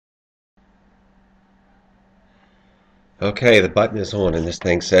Okay, the button is on and this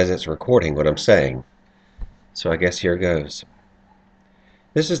thing says it's recording what I'm saying. So I guess here goes.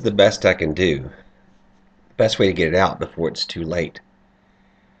 This is the best I can do. The best way to get it out before it's too late.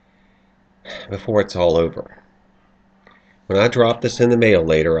 Before it's all over. When I drop this in the mail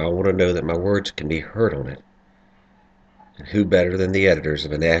later, I want to know that my words can be heard on it. And who better than the editors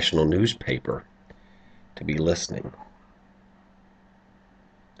of a national newspaper to be listening?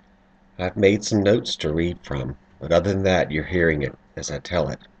 I've made some notes to read from, but other than that, you're hearing it as I tell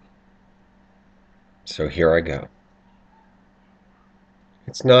it. So here I go.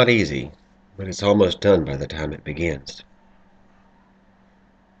 It's not easy, but it's almost done by the time it begins.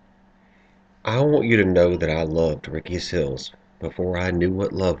 I want you to know that I loved Ricky's Hills before I knew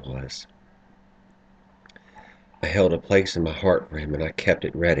what love was. I held a place in my heart for him and I kept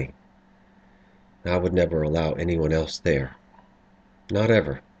it ready. I would never allow anyone else there. Not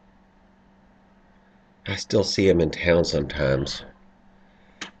ever. I still see him in town sometimes.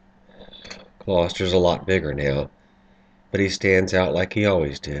 Gloucester's a lot bigger now, but he stands out like he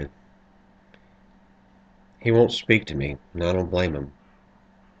always did. He won't speak to me, and I don't blame him.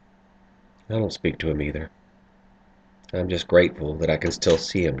 I don't speak to him either. I'm just grateful that I can still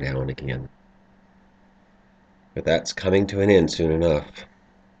see him now and again. But that's coming to an end soon enough.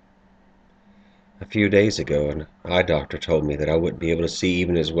 A few days ago, an eye doctor told me that I wouldn't be able to see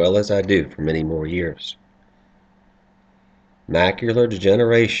even as well as I do for many more years. Macular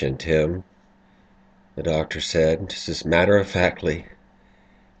degeneration, Tim, the doctor said, just as matter-of-factly,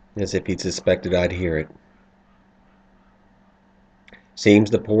 as if he'd suspected I'd hear it.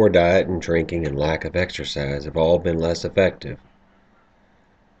 Seems the poor diet and drinking and lack of exercise have all been less effective.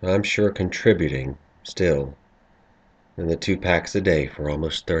 I'm sure contributing, still, than the 2 packs a day for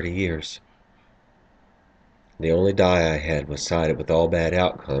almost 30 years. The only dye I had was sided with all bad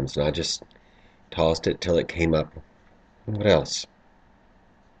outcomes, and I just tossed it till it came up. What else?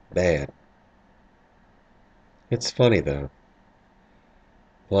 Bad. It's funny, though.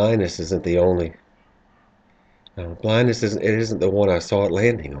 Blindness isn't the only... No, blindness isn't the one I saw it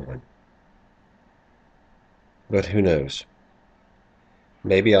landing on. But who knows?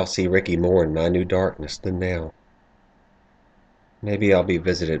 Maybe I'll see Ricky more in my new darkness than now. Maybe I'll be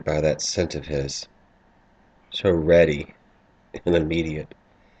visited by that scent of his, so ready and immediate,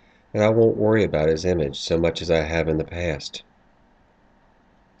 that I won't worry about his image so much as I have in the past.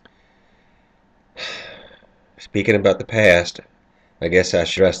 Speaking about the past, I guess I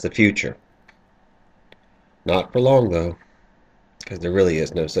should address the future. Not for long, though, because there really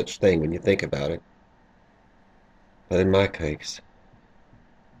is no such thing when you think about it. But in my case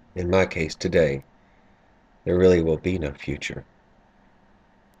today, there really will be no future.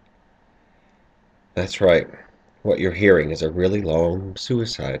 That's right. What you're hearing is a really long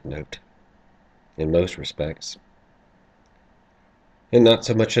suicide note, in most respects. And not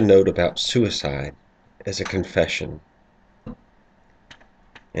so much a note about suicide as a confession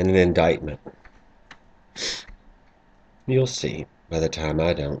and an indictment. You'll see by the time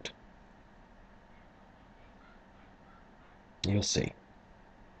I don't. You'll see.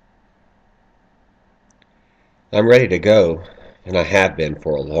 I'm ready to go, and I have been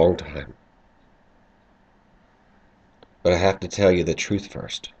for a long time. But I have to tell you the truth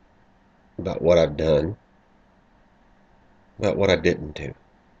first, about what I've done, about what I didn't do.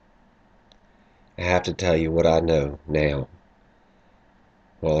 I have to tell you what I know now,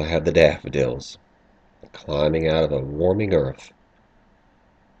 while I have the daffodils climbing out of a warming earth,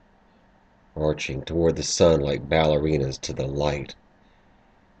 arching toward the sun like ballerinas to the light,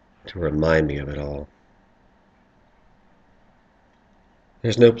 to remind me of it all.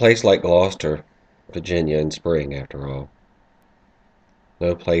 There's no place like Gloucester, Virginia in spring, after all.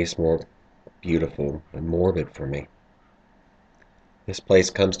 No place more beautiful and morbid for me. This place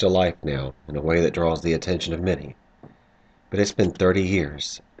comes to life now in a way that draws the attention of many. But it's been 30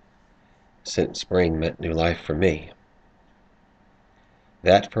 years since spring meant new life for me.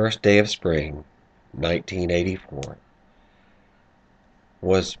 That first day of spring, 1984,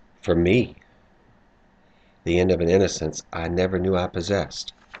 was, for me, the end of an innocence I never knew I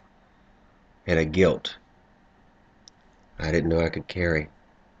possessed, and a guilt I didn't know I could carry.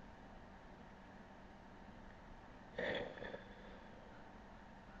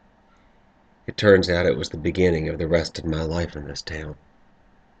 It turns out it was the beginning of the rest of my life in this town.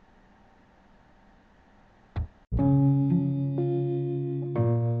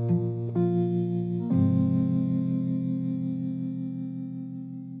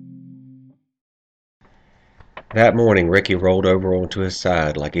 That morning, Ricky rolled over onto his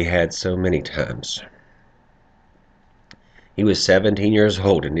side like he had so many times. He was 17 years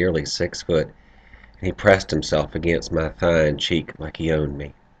old and nearly 6 foot, He pressed himself against my fine cheek like he owned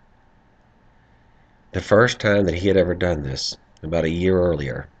me. The first time that he had ever done this, about a year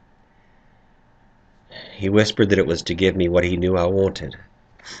earlier, he whispered that it was to give me what he knew I wanted,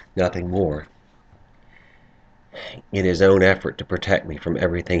 nothing more, in his own effort to protect me from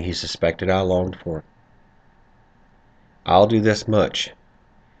everything he suspected I longed for. "I'll do this much,"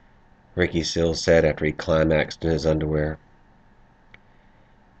 Ricky Sills said after he climaxed in his underwear.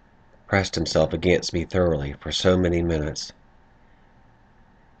 Pressed himself against me thoroughly for so many minutes.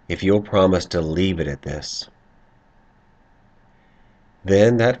 "If you'll promise to leave it at this."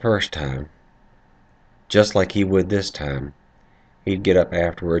 Then, that first time, just like he would this time, he'd get up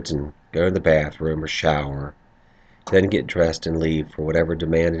afterwards and go to the bathroom or shower, then get dressed and leave for whatever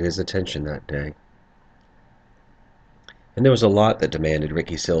demanded his attention that day. And there was a lot that demanded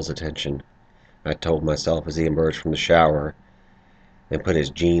Ricky Sills' attention, I told myself as he emerged from the shower and put his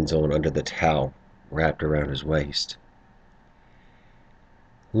jeans on under the towel wrapped around his waist.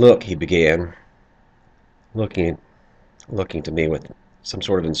 "Look," he began, looking to me with some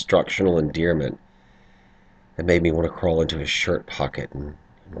sort of instructional endearment that made me want to crawl into his shirt pocket and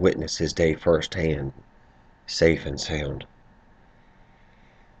witness his day firsthand, safe and sound.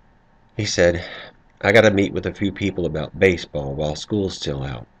 He said, "I gotta meet with a few people about baseball while school's still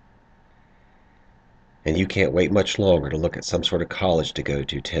out. And you can't wait much longer to look at some sort of college to go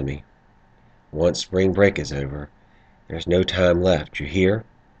to, Timmy. Once spring break is over, there's no time left, you hear?"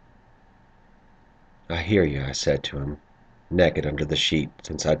 "I hear you," I said to him, naked under the sheet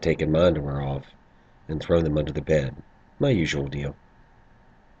since I'd taken my underwear off and thrown them under the bed. My usual deal.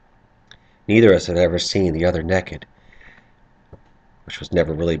 Neither of us had ever seen the other naked, which was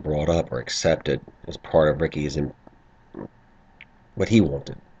never really brought up or accepted as part of Ricky's what he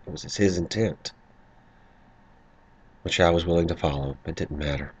wanted. It was his intent, which I was willing to follow. It didn't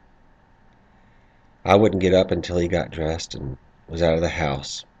matter. I wouldn't get up until he got dressed and was out of the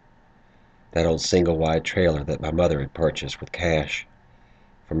house, that old single-wide trailer that my mother had purchased with cash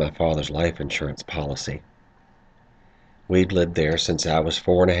from my father's life insurance policy. We'd lived there since I was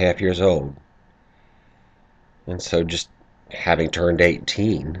 4.5 years old, and so just having turned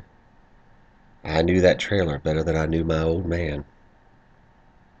 18, I knew that trailer better than I knew my old man.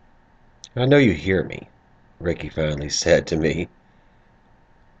 "I know you hear me," Ricky finally said to me.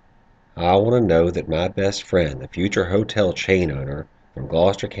 "I want to know that my best friend, the future hotel chain owner from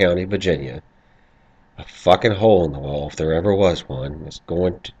Gloucester County, Virginia, a fucking hole in the wall if there ever was one, is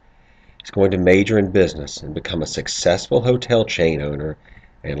going to major in business and become a successful hotel chain owner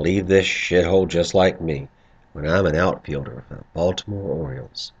and leave this shithole just like me when I'm an outfielder for the Baltimore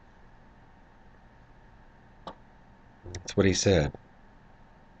Orioles." That's what he said.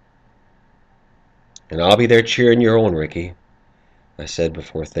 "And I'll be there cheering you on, Ricky," I said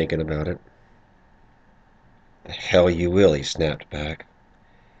before thinking about it. "The hell you will," he snapped back.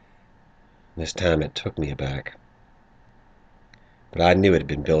 This time it took me aback. But I knew it had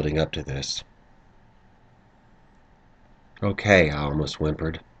been building up to this. "Okay," I almost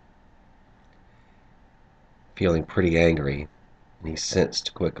whimpered, feeling pretty angry, and he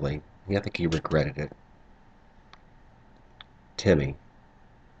sensed quickly. I think he regretted it. "Timmy,"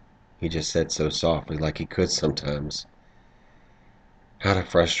 he just said so softly, like he could sometimes, out of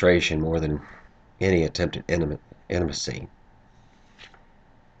frustration more than any attempted intimacy.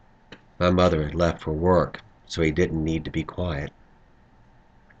 My mother had left for work, so he didn't need to be quiet.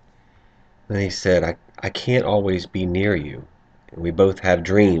 Then he said, I can't always be near you, and we both have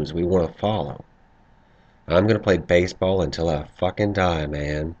dreams we want to follow. I'm going to play baseball until I fucking die,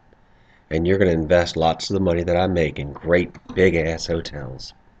 man, and you're going to invest lots of the money that I make in great big-ass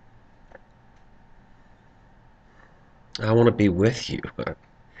hotels." "I want to be with you,"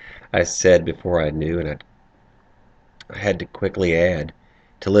 I said before I knew, and I had to quickly add,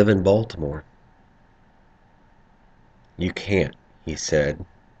 "to live in Baltimore." "You can't," he said,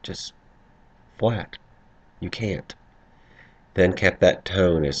 just flat. "You can't." Then kept that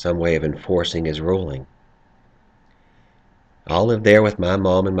tone as some way of enforcing his ruling. "I'll live there with my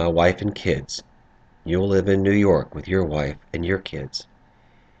mom and my wife and kids. You'll live in New York with your wife and your kids.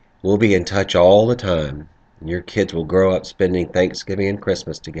 We'll be in touch all the time, and your kids will grow up spending Thanksgiving and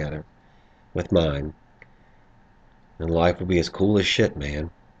Christmas together with mine. And life will be as cool as shit,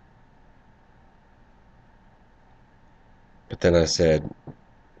 man." But then I said,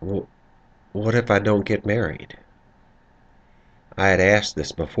 "What if I don't get married?" I had asked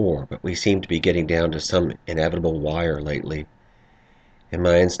this before, but we seemed to be getting down to some inevitable wire lately, and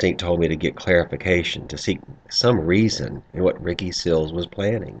my instinct told me to get clarification, to seek some reason in what Ricky Sills was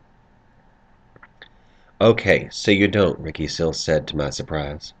planning. "Okay, so you don't," Ricky Sills said to my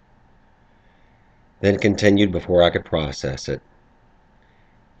surprise. then continued before I could process it.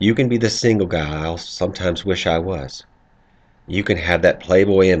 You can be the single guy I'll sometimes wish I was. You can have that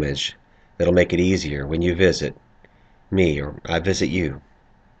playboy image that'll make it easier when you visit me or I visit you.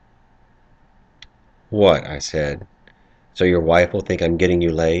 What? I said. So your wife will think I'm getting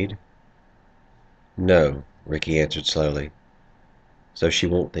you laid? No, Ricky answered slowly. So she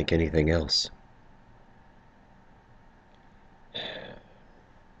won't think anything else.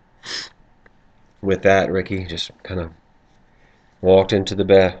 With that, Ricky just kind of walked into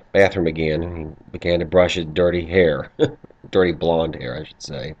the bathroom again, and he began to brush his dirty hair. Dirty blonde hair, I should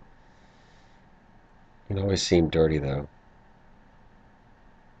say. It always seemed dirty, though.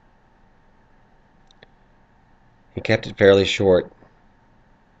 He kept it fairly short,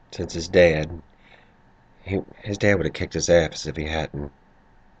 since his dad would have kicked his ass if he hadn't.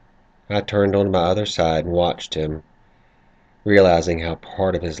 I turned on my other side and watched him, realizing how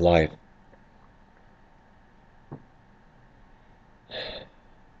part of his life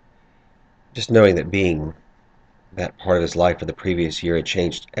just knowing that being that part of his life for the previous year had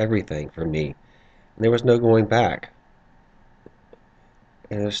changed everything for me. And there was no going back.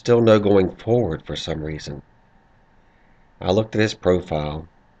 And there's still no going forward for some reason. I looked at his profile,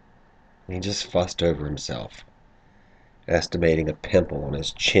 and he just fussed over himself, estimating a pimple on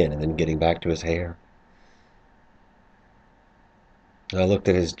his chin and then getting back to his hair. I looked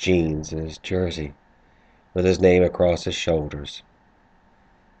at his jeans and his jersey, with his name across his shoulders.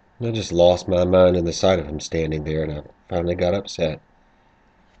 I just lost my mind in the sight of him standing there, and I finally got upset.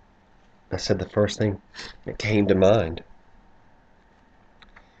 I said the first thing that came to mind.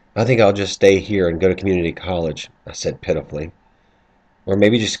 I think I'll just stay here and go to community college, I said pitifully. Or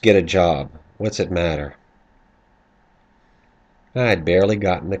maybe just get a job. What's it matter? I had barely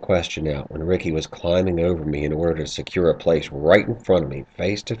gotten the question out when Ricky was climbing over me in order to secure a place right in front of me,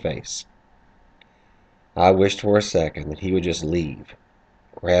 face to face. I wished for a second that he would just leave,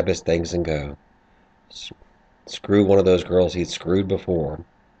 grab his things and go. Screw one of those girls he'd screwed before,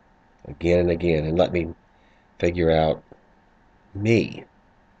 again and again, and let me figure out me.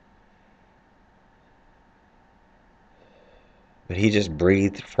 But he just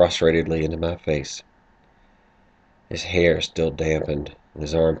breathed frustratedly into my face, his hair still dampened, and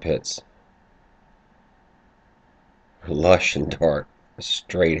his armpits lush and dark,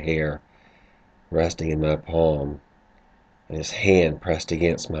 straight hair resting in my palm, and his hand pressed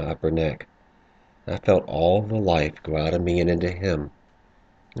against my upper neck. I felt all the life go out of me and into him,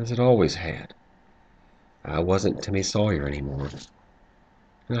 as it always had. I wasn't Timmy Sawyer anymore.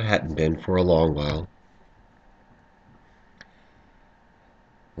 I hadn't been for a long while.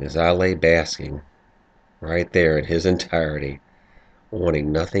 As I lay basking, right there in his entirety,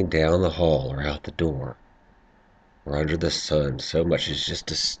 wanting nothing down the hall or out the door, or under the sun so much as just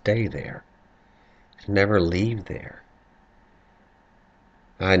to stay there, to never leave there,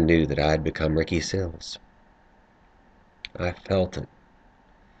 I knew that I had become Ricky Sills. I felt it.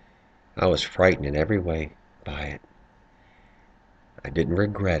 I was frightened in every way by it. I didn't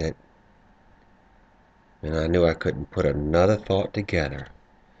regret it, and I knew I couldn't put another thought together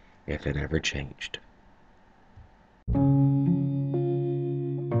if it ever changed.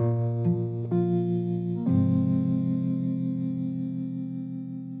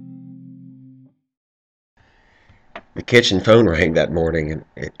 The kitchen phone rang that morning, and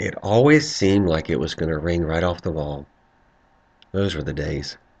it always seemed like it was going to ring right off the wall. Those were the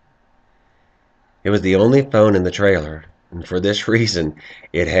days. It was the only phone in the trailer, and for this reason,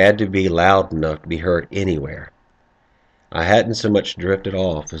 it had to be loud enough to be heard anywhere. I hadn't so much drifted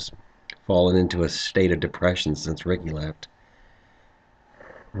off as fallen into a state of depression since Ricky left.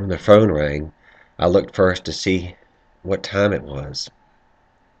 When the phone rang, I looked first to see what time it was.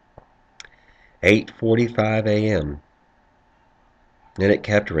 8:45 a.m. And it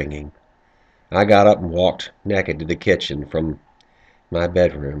kept ringing. I got up and walked naked to the kitchen from my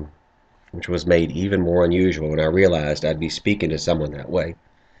bedroom, which was made even more unusual when I realized I'd be speaking to someone that way.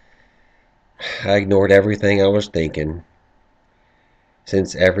 I ignored everything I was thinking,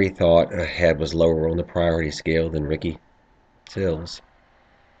 since every thought I had was lower on the priority scale than Ricky Sills.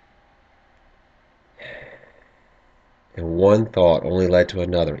 And one thought only led to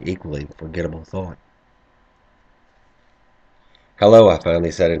another equally forgettable thought. "Hello," I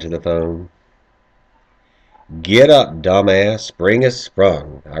finally said into the phone. "Get up, dumbass. Spring has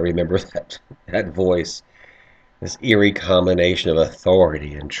sprung." I remember that voice, this eerie combination of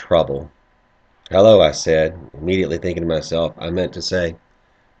authority and trouble. "Hello," I said, immediately thinking to myself I meant to say,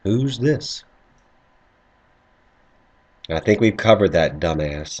 "Who's this?" "I think we've covered that,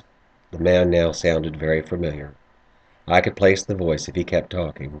 dumbass." The man now sounded very familiar. I could place the voice if he kept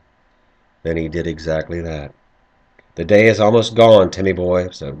talking. Then he did exactly that. The day is almost gone, Timmy boy,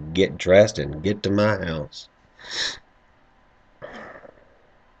 so get dressed and get to my house.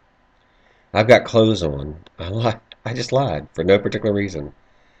 I've got clothes on. I lied. I just lied, for no particular reason.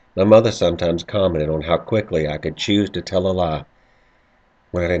 My mother sometimes commented on how quickly I could choose to tell a lie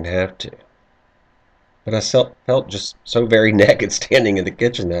when I didn't have to. But I felt just so very naked standing in the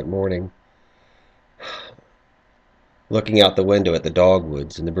kitchen that morning, looking out the window at the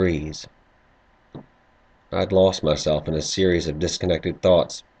dogwoods and the breeze. I'd lost myself in a series of disconnected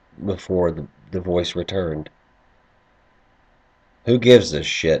thoughts before the voice returned. "Who gives a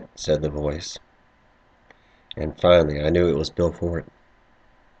shit?" said the voice. And finally I knew it was Bill Fort.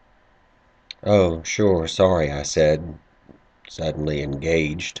 "Oh, sure, sorry," I said, suddenly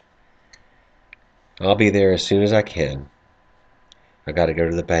engaged. "I'll be there as soon as I can. I gotta go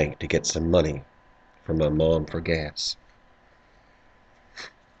to the bank to get some money from my mom for gas."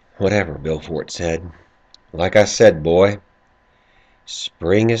 "Whatever," Bill Fort said. "Like I said, boy,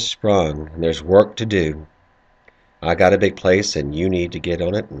 spring is sprung and there's work to do. I got a big place and you need to get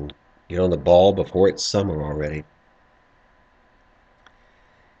on it and get on the ball before it's summer already."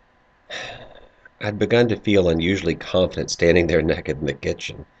 I'd begun to feel unusually confident standing there naked in the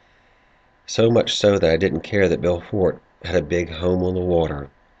kitchen, so much so that I didn't care that Bill Fort had a big home on the water,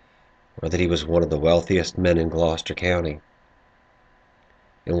 or that he was one of the wealthiest men in Gloucester County.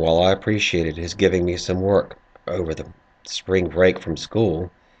 And while I appreciated his giving me some work over the spring break from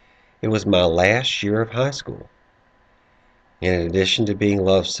school, it was my last year of high school. And in addition to being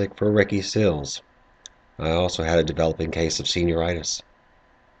lovesick for Ricky Sills, I also had a developing case of senioritis.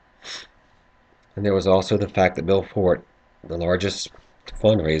 And there was also the fact that Bill Fort, the largest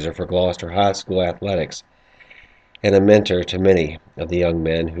fundraiser for Gloucester High School athletics, and a mentor to many of the young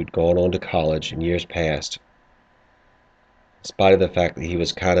men who'd gone on to college in years past, in spite of the fact that he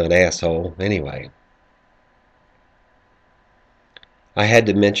was kind of an asshole anyway. I had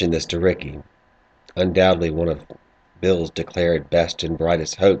to mention this to Ricky, undoubtedly one of Bill's declared best and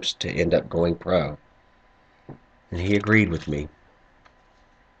brightest hopes to end up going pro, and he agreed with me.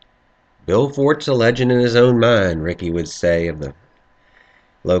 "Bill Fort's a legend in his own mind," Ricky would say of the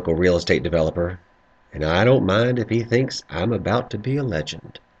local real estate developer, "and I don't mind if he thinks I'm about to be a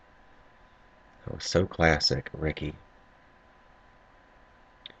legend." That was so classic, Ricky.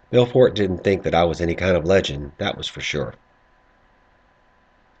 Bill Fort didn't think that I was any kind of legend, that was for sure.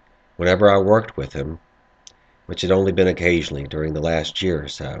 Whenever I worked with him, which had only been occasionally during the last year or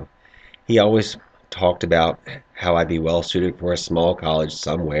so, he always talked about how I'd be well suited for a small college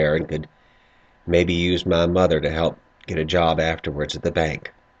somewhere and could maybe use my mother to help get a job afterwards at the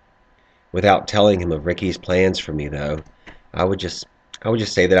bank. Without telling him of Ricky's plans for me, though, I would just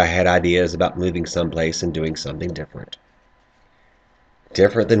say that I had ideas about moving someplace and doing something different.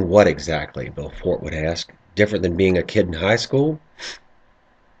 "Different than what exactly?" Bill Fort would ask. "Different than being a kid in high school?"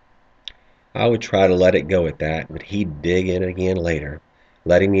 I would try to let it go at that, but he'd dig in again later,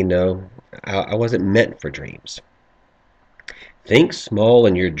 letting me know I wasn't meant for dreams. "Think small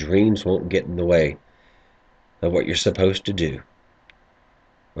and your dreams won't get in the way of what you're supposed to do,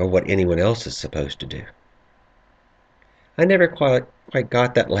 or what anyone else is supposed to do." I never quite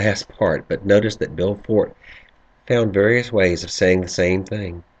got that last part, but noticed that Bill Fort found various ways of saying the same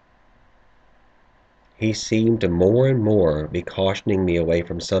thing. He seemed to more and more be cautioning me away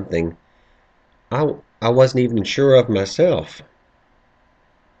from something I wasn't even sure of myself.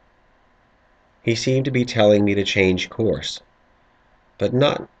 He seemed to be telling me to change course, but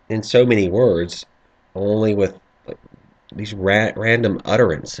not in so many words, only with these random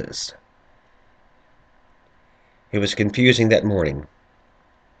utterances. It was confusing that morning,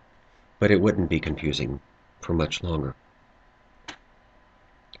 but it wouldn't be confusing for much longer.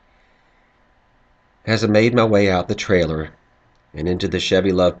 As I made my way out the trailer and into the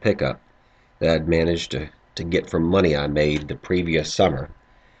Chevy Love pickup that I'd managed to get from money I made the previous summer,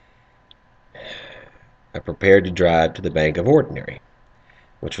 I prepared to drive to the Bank of Ordinary,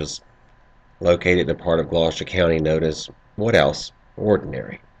 which was located in a part of Gloucester County known as, what else?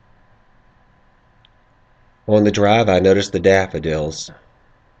 Ordinary. On the drive, I noticed the daffodils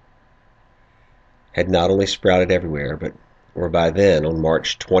had not only sprouted everywhere, but were by then, on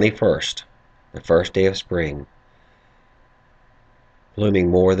March 21st, the first day of spring,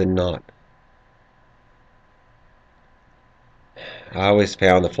 blooming more than not. I always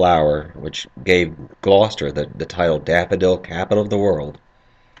found the flower, which gave Gloucester the title Daffodil Capital of the World,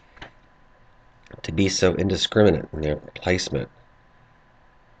 to be so indiscriminate in their placement,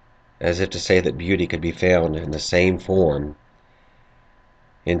 as if to say that beauty could be found in the same form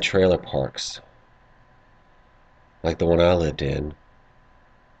in trailer parks like the one I lived in,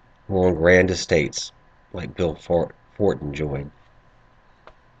 or on grand estates like Bill Fort enjoyed.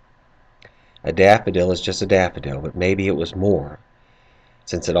 A daffodil is just a daffodil, but maybe it was more,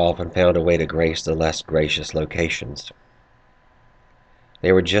 since it often found a way to grace the less gracious locations.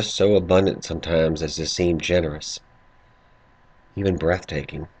 They were just so abundant sometimes as to seem generous, even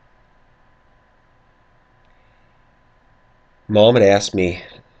breathtaking. Mom had asked me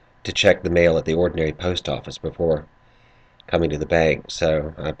to check the mail at the ordinary post office before coming to the bank,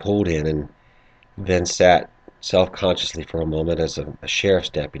 so I pulled in and then sat self-consciously for a moment as a sheriff's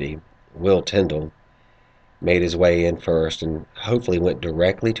deputy, Will Tyndall, made his way in first and hopefully went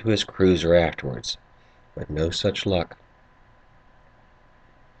directly to his cruiser afterwards, but no such luck.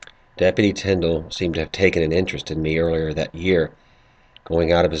 Deputy Tyndall seemed to have taken an interest in me earlier that year,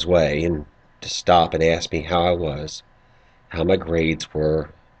 going out of his way and to stop and ask me how I was, how my grades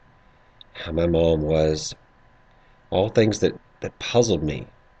were, how my mom was, all things that puzzled me,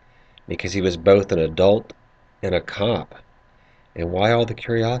 because he was both an adult and a cop, and why all the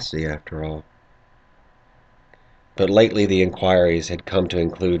curiosity after all? But lately the inquiries had come to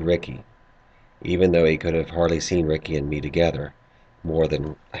include Ricky, even though he could have hardly seen Ricky and me together more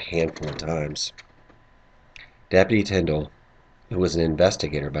than a handful of times. Deputy Tyndall, who was an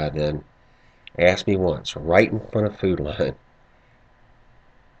investigator by then, asked me once, right in front of Food Line,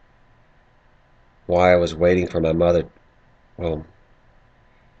 why I was waiting for my mother. Well,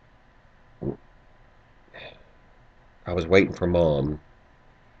 I was waiting for Mom,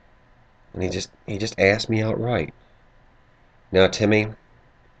 and he just asked me outright. Now, Timmy,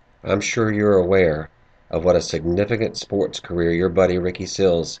 I'm sure you're aware of what a significant sports career your buddy Ricky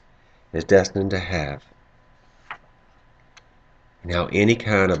Sills is destined to have, and how any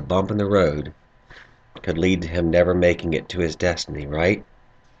kind of bump in the road could lead to him never making it to his destiny, right?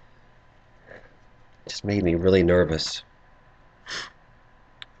 It just made me really nervous.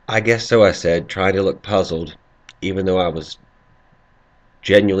 I guess so, I said, trying to look puzzled, even though I was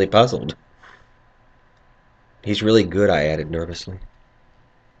genuinely puzzled. He's really good, I added nervously.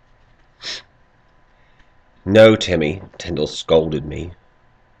 No, Timmy, Tyndall scolded me.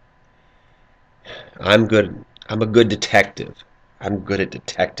 I'm a good detective. I'm good at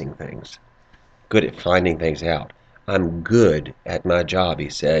detecting things. Good at finding things out. I'm good at my job, he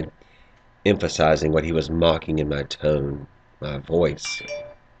said, emphasizing what he was mocking in my tone, my voice,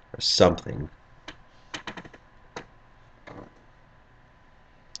 or something.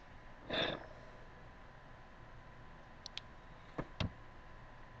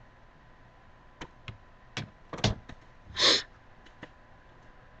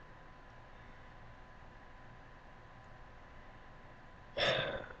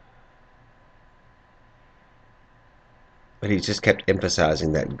 But he just kept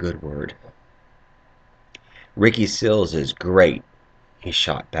emphasizing that good word. Ricky Sills is great, he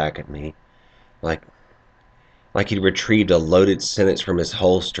shot back at me, like he'd retrieved a loaded sentence from his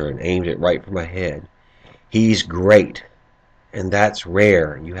holster and aimed it right for my head. He's great, and that's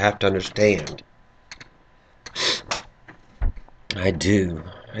rare, you have to understand. I do,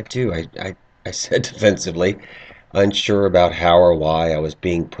 I said defensively, unsure about how or why I was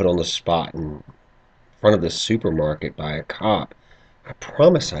being put on the spot in front of the supermarket by a cop. I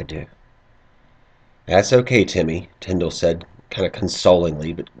promise I do. That's okay, Timmy, Tyndall said, kind of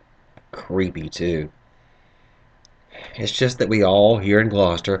consolingly, but creepy too. It's just that we all here in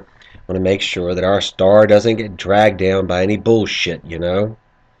Gloucester want to make sure that our star doesn't get dragged down by any bullshit, you know?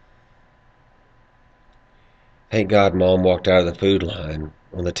 Thank God Mom walked out of the Food Line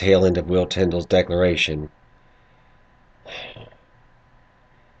on the tail end of Will Tyndall's declaration.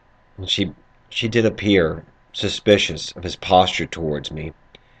 And she did appear suspicious of his posture towards me.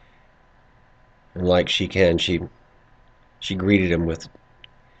 And like she greeted him with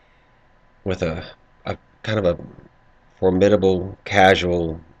a kind of a formidable,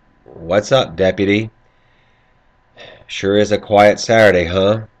 casual, "What's up, deputy? Sure is a quiet Saturday,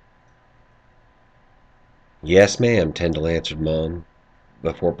 huh?" "Yes, ma'am," Tyndall answered Mom,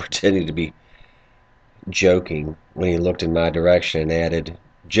 before pretending to be joking when he looked in my direction and added,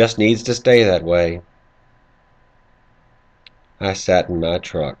 "Just needs to stay that way." I sat in my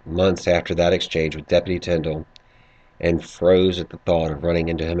truck months after that exchange with Deputy Tyndall and froze at the thought of running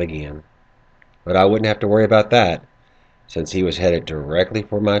into him again. But I wouldn't have to worry about that, since he was headed directly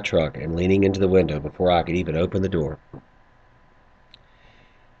for my truck and leaning into the window before I could even open the door.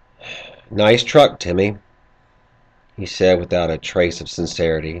 "Nice truck, Timmy," he said without a trace of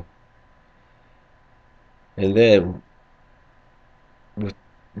sincerity. And then, with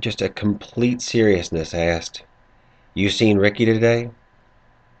just a complete seriousness, asked, "You seen Ricky today?"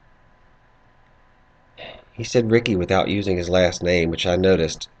 He said Ricky without using his last name, which I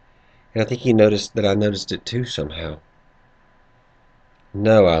noticed, And I think he noticed that I noticed it too somehow.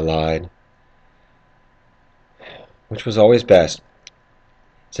 No, I lied, which was always best,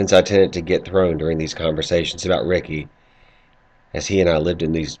 since I tended to get thrown during these conversations about Ricky, as he and I lived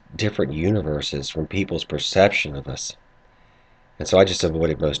in these different universes from people's perception of us. And so I just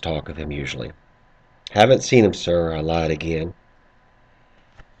avoided most talk of him usually. Haven't seen him, sir, I lied again.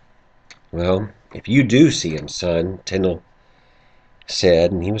 Well, if you do see him, son, Tyndall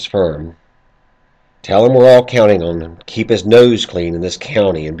said, and he was firm, tell him we're all counting on him. Keep his nose clean in this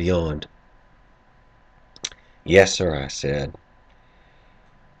county and beyond. Yes, sir, I said.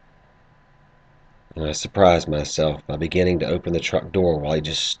 And I surprised myself by beginning to open the truck door while he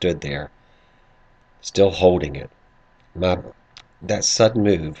just stood there, still holding it. That sudden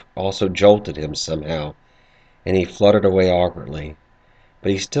move also jolted him somehow, and he fluttered away awkwardly,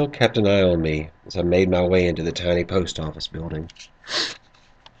 but he still kept an eye on me as I made my way into the tiny post office building.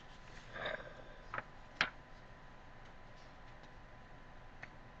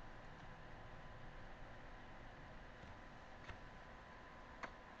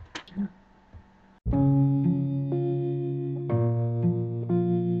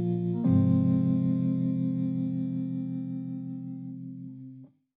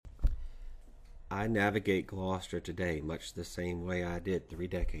 I navigate Gloucester today much the same way I did 3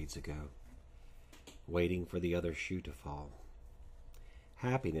 decades ago, waiting for the other shoe to fall.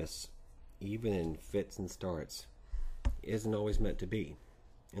 Happiness, even in fits and starts, isn't always meant to be,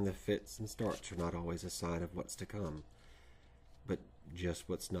 and the fits and starts are not always a sign of what's to come, but just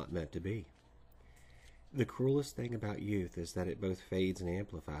what's not meant to be. The cruelest thing about youth is that it both fades and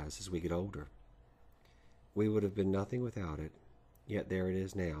amplifies as we get older. We would have been nothing without it, yet there it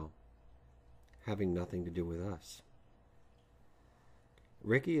is now, having nothing to do with us.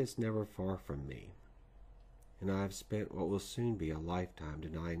 Ricky is never far from me, and I have spent what will soon be a lifetime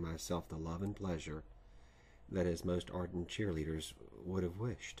denying myself the love and pleasure that his most ardent cheerleaders would have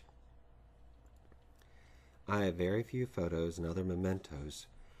wished. I have very few photos and other mementos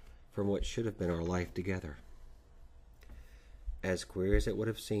from what should have been our life together. As queer as it would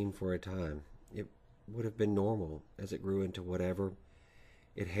have seemed for a time, it would have been normal as it grew into whatever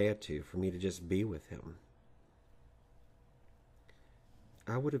it had to for me to just be with him.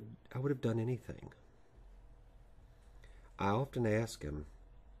 I would have done anything. I often ask him,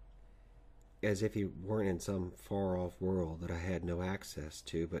 as if he weren't in some far-off world that I had no access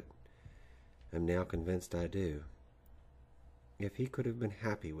to, but am now convinced I do, if he could have been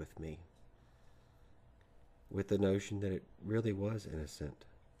happy with me, with the notion that it really was innocent,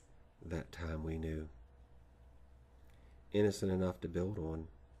 that time we knew. Innocent enough to build on.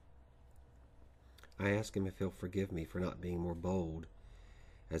 I ask him if he'll forgive me for not being more bold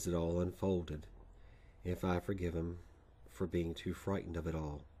as it all unfolded, if I forgive him for being too frightened of it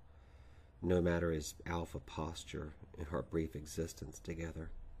all, no matter his alpha posture in our brief existence together.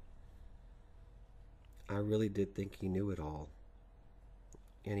 I really did think he knew it all,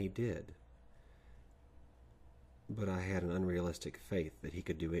 and he did, but I had an unrealistic faith that he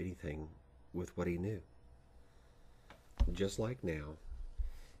could do anything with what he knew. Just like now,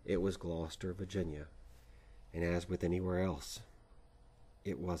 it was Gloucester, Virginia, and as with anywhere else,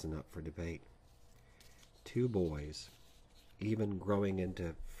 it wasn't up for debate. Two boys, even growing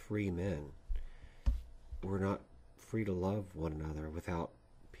into free men, were not free to love one another without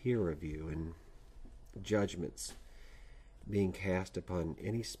peer review and judgments being cast upon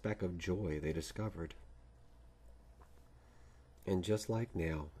any speck of joy they discovered. And just like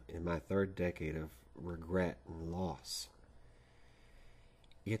now, in my third decade of regret and loss,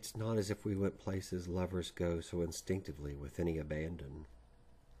 it's not as if we went places lovers go so instinctively with any abandon.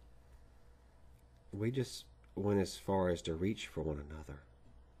 We just went as far as to reach for one another,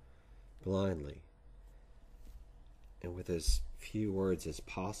 blindly, and with as few words as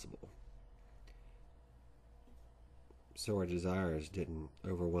possible, so our desires didn't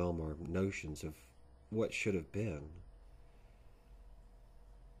overwhelm our notions of what should have been.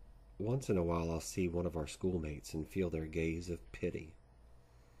 Once in a while I'll see one of our schoolmates and feel their gaze of pity.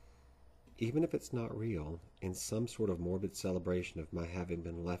 Even if it's not real, in some sort of morbid celebration of my having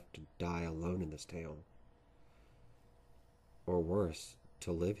been left to die alone in this town. Or worse,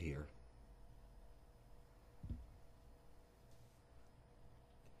 to live here.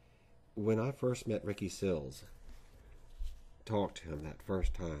 When I first met Ricky Sills, talked to him that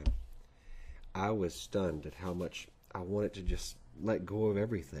first time, I was stunned at how much I wanted to just let go of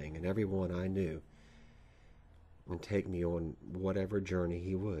everything and everyone I knew and take me on whatever journey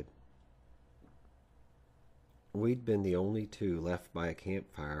he would. We'd been the only two left by a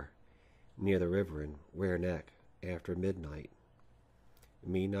campfire near the river in Ware Neck after midnight,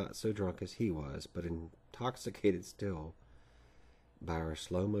 me not so drunk as he was, but intoxicated still by our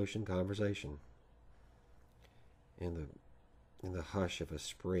slow-motion conversation, in the hush of a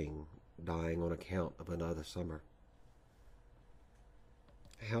spring dying on account of another summer.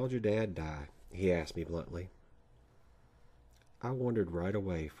 "How'd your dad die?" he asked me bluntly. I wondered right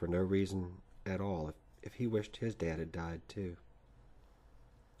away, for no reason at all, if he wished his dad had died too.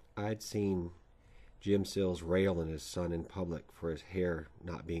 I'd seen Jim Sills rail on his son in public for his hair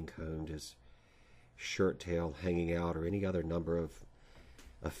not being combed, his shirt tail hanging out, or any other number of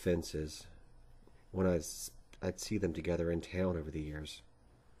offenses when I'd see them together in town over the years.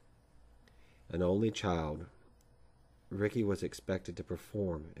 An only child, Ricky was expected to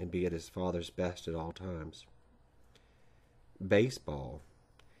perform and be at his father's best at all times. Baseball,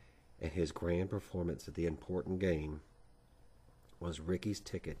 and his grand performance at the important game, was Ricky's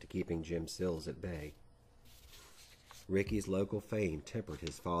ticket to keeping Jim Sills at bay. Ricky's local fame tempered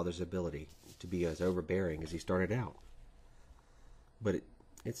his father's ability to be as overbearing as he started out. But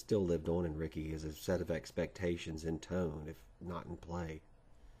it still lived on in Ricky as a set of expectations in tone, if not in play.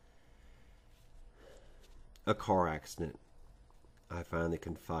 "A car accident," I finally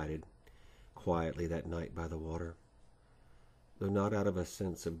confided quietly that night by the water, though not out of a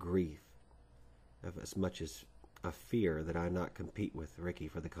sense of grief, of as much as a fear that I not compete with Ricky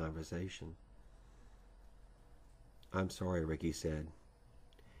for the conversation. "I'm sorry," Ricky said,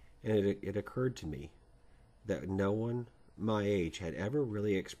 and it occurred to me that no one my age had ever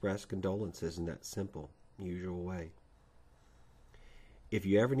really expressed condolences in that simple, usual way. "If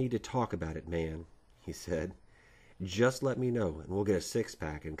you ever need to talk about it, man," he said, "just let me know, and we'll get a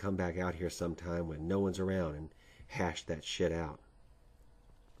six-pack and come back out here sometime when no one's around and hash that shit out."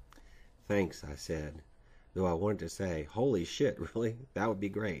 "Thanks," I said, though I wanted to say, "Holy shit, really? That would be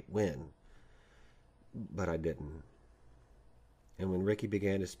great. When?" But I didn't. And when Ricky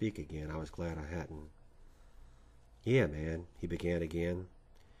began to speak again, I was glad I hadn't. "Yeah, man," he began again.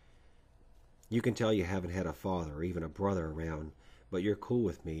 "You can tell you haven't had a father or even a brother around, but you're cool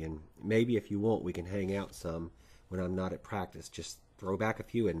with me, and maybe if you want we can hang out some when I'm not at practice. Just throw back a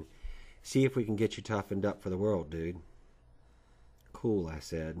few and see if we can get you toughened up for the world, dude." "Cool," I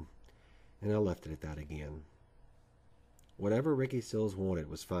said, and I left it at that again. Whatever Ricky Sills wanted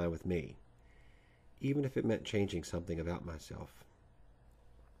was fine with me, even if it meant changing something about myself.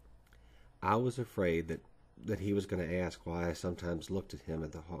 I was afraid that he was going to ask why I sometimes looked at him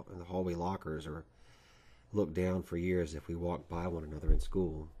in the hallway lockers, or looked down for years if we walked by one another in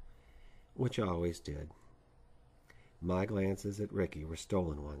school, which I always did. My glances at Ricky were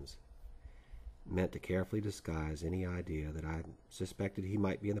stolen ones, meant to carefully disguise any idea that I suspected he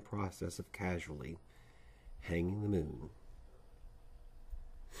might be in the process of casually hanging the moon.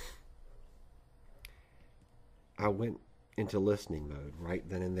 I went into listening mode right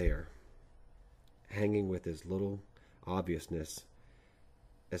then and there, hanging with as little obviousness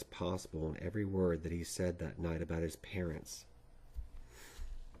as possible on every word that he said that night about his parents,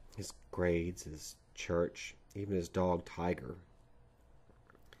 his grades, his church, even his dog Tiger,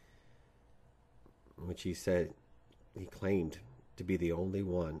 which he said he claimed to be the only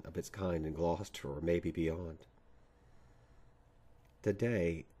one of its kind in Gloucester, or maybe beyond.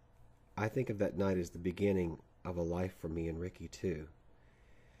 Today, I think of that night as the beginning of a life for me and Ricky too,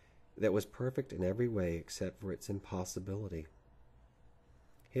 that was perfect in every way except for its impossibility.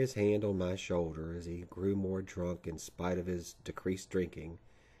 His hand on my shoulder as he grew more drunk in spite of his decreased drinking,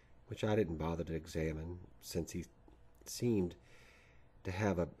 which I didn't bother to examine, since he seemed to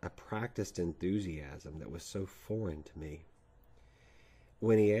have a practiced enthusiasm that was so foreign to me.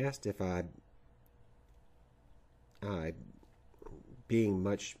 When he asked if I, being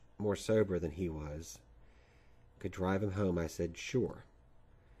much more sober than he was, could drive him home, I said sure.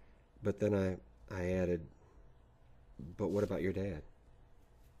 But then I added, "But what about your dad?"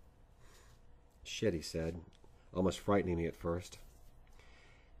 "Shit," he said, almost frightening me at first.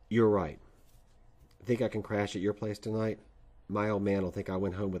 "You're right. Think I can crash at your place tonight? My old man will think I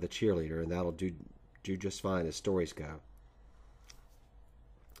went home with a cheerleader, and that'll do just fine as stories go."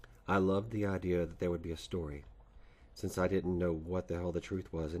 I loved the idea that there would be a story, since I didn't know what the hell the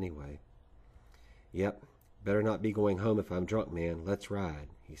truth was anyway. "Yep, better not be going home if I'm drunk, man. Let's ride,"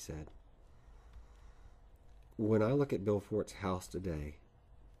 he said. When I look at Bill Fort's house today,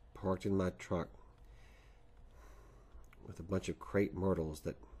 parked in my truck with a bunch of crepe myrtles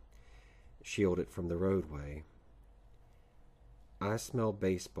that shield it from the roadway, I smell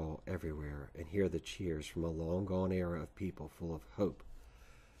baseball everywhere and hear the cheers from a long-gone era of people full of hope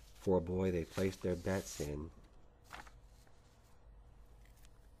for a boy they placed their bets in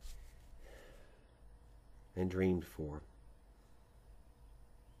and dreamed for.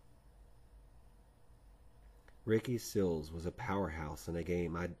 Ricky Sills was a powerhouse in a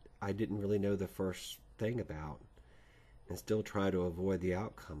game I didn't really know the first thing about and still try to avoid the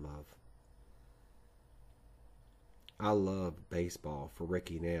outcome of. I love baseball for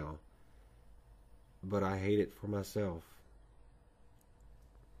Ricky now, but I hate it for myself.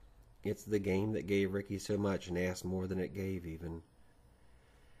 It's the game that gave Ricky so much and asked more than it gave, even.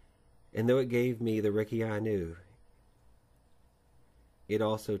 And though it gave me the Ricky I knew, it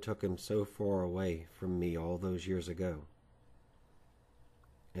also took him so far away from me all those years ago.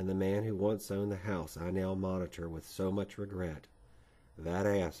 And the man who once owned the house I now monitor with so much regret, that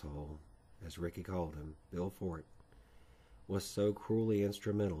asshole, as Ricky called him, Bill Fort, was so cruelly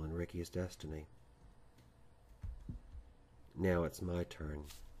instrumental in Ricky's destiny. Now it's my turn.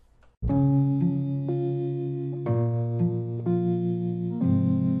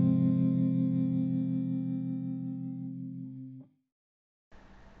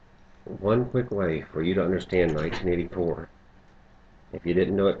 One quick way for you to understand 1984, if you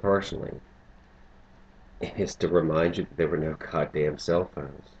didn't know it personally, is to remind you that there were no goddamn cell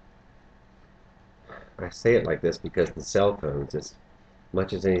phones. I say it like this because the cell phones, as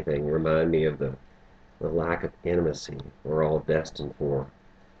much as anything, remind me of the lack of intimacy we're all destined for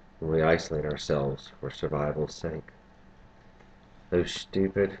when we isolate ourselves for survival's sake. Those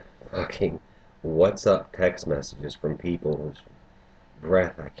stupid fucking what's up text messages from people whose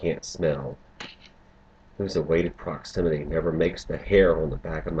breath I can't smell, whose awaited proximity never makes the hair on the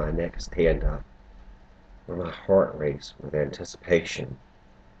back of my neck stand up, or my heart race with anticipation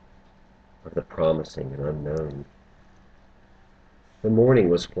of the promising and unknown. The morning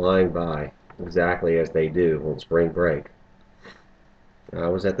was flying by, exactly as they do on spring break. I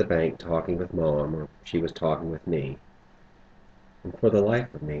was at the bank talking with Mom, or she was talking with me, and for the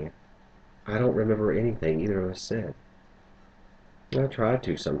life of me, I don't remember anything either of us said. I try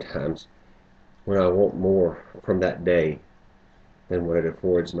to sometimes, when I want more from that day than what it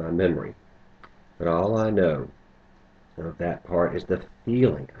affords my memory. But all I know of that part is the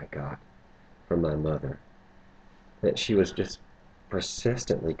feeling I got from my mother, that she was just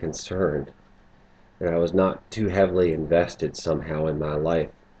persistently concerned that I was not too heavily invested somehow in my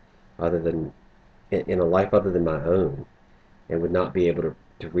life, other than in a life other than my own, and would not be able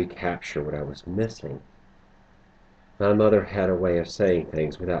to recapture what I was missing. My mother had a way of saying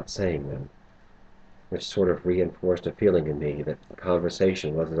things without saying them, which sort of reinforced a feeling in me that the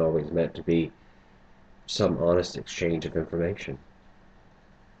conversation wasn't always meant to be some honest exchange of information.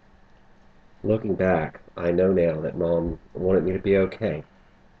 Looking back, I know now that Mom wanted me to be okay.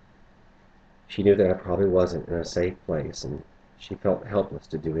 She knew that I probably wasn't in a safe place, and she felt helpless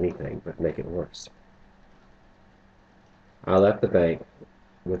to do anything but make it worse. I left the bank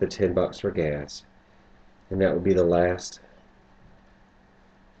with the $10 for gas, and that would be the last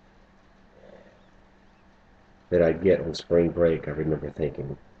that I'd get on spring break, I remember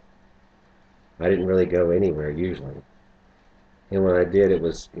thinking. I didn't really go anywhere usually, and when I did, it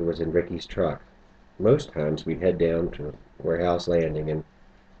was in Ricky's truck. Most times we'd head down to Warehouse Landing and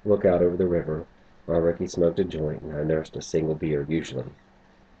look out over the river while Ricky smoked a joint and I nursed a single beer usually,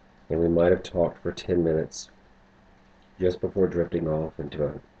 and we might have talked for 10 minutes just before drifting off into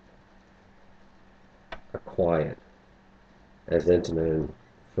a quiet as intimate and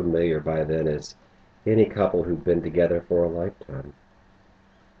familiar by then as any couple who'd been together for a lifetime.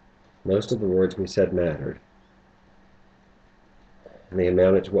 Most of the words we said mattered, and they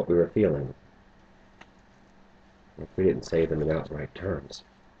amounted to what we were feeling, if we didn't say them in outright terms.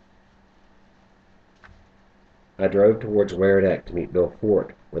 I drove towards Ware Neck to meet Bill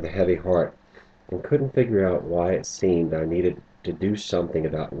Fort with a heavy heart, and couldn't figure out why it seemed I needed to do something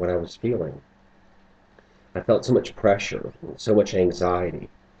about what I was feeling. I felt so much pressure, and so much anxiety,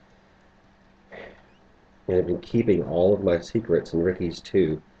 and had been keeping all of my secrets and Ricky's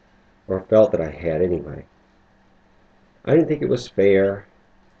too, or felt that I had anyway. I didn't think it was fair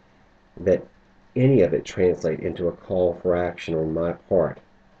that any of it translate into a call for action on my part.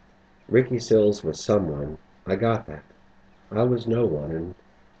 Ricky Sills was someone, I got that. I was no one, and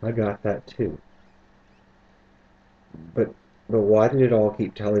I got that too. But why did it all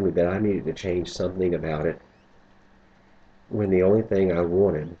keep telling me that I needed to change something about it when the only thing I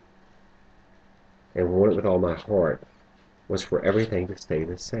wanted, and wanted with all my heart, was for everything to stay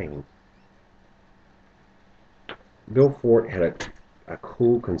the same? Bill Fort had a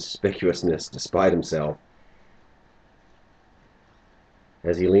cool conspicuousness despite himself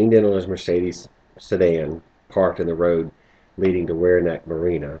as he leaned in on his Mercedes sedan parked in the road leading to Ware Neck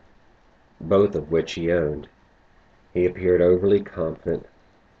Marina, both of which he owned. He appeared overly confident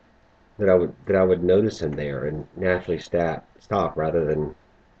that I would notice him there and naturally stop rather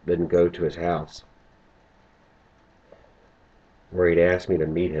than go to his house. where he'd asked me to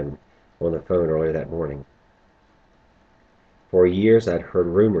meet him on the phone earlier that morning. For years I'd heard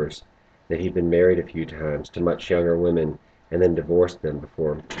rumors that he'd been married a few times to much younger women and then divorced them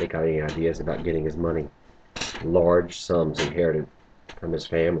before they got any ideas about getting his money. Large sums inherited from his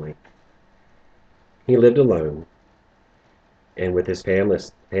family. He lived alone, and with his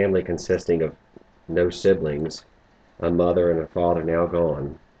family consisting of no siblings, a mother and a father now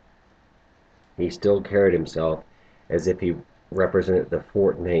gone, he still carried himself as if he represented the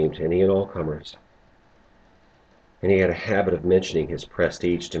fort name to any and all comers. And he had a habit of mentioning his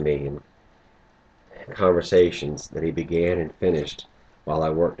prestige to me in conversations that he began and finished while I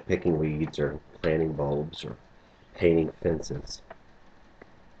worked picking weeds or planting bulbs or painting fences.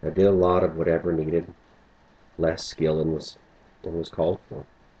 I did a lot of whatever needed less skill than was called for.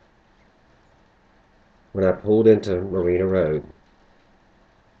 When I pulled into Marina Road,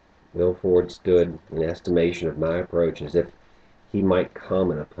 Bill Ford stood in estimation of my approach as if he might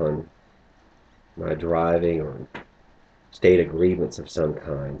comment upon my driving or state a grievance of some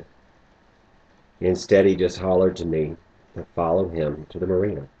kind. Instead, he just hollered to me to follow him to the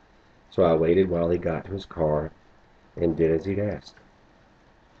marina. So I waited while he got to his car and did as he'd asked.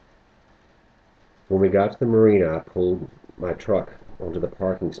 When we got to the marina, I pulled my truck onto the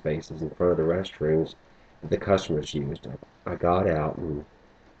parking spaces in front of the restrooms that the customers used. I got out and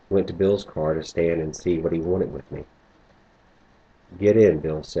went to Bill's car to stand and see what he wanted with me. "Get in,"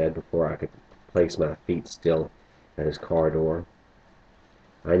 Bill said before I could place my feet still at his car door.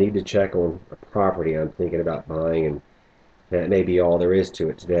 "I need to check on a property I'm thinking about buying, and that may be all there is to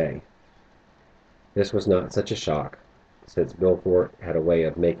it today." This was not such a shock, since Bill Ford had a way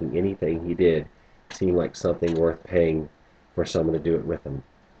of making anything he did seem like something worth paying for someone to do it with him.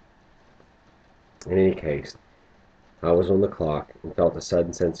 In any case, I was on the clock and felt a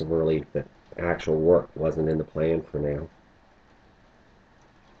sudden sense of relief that actual work wasn't in the plan for now.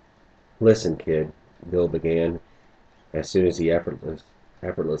 "Listen, kid," Bill began as soon as he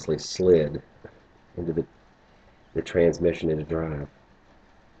effortlessly slid into the transmission into drive.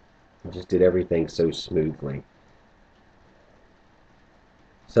 He just did everything so smoothly.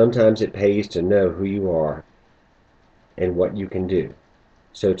 "Sometimes it pays to know who you are and what you can do.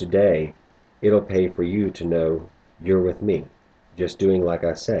 So today, it'll pay for you to know you're with me, just doing like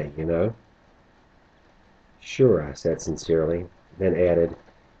I say, you know?" "Sure," I said sincerely, then added,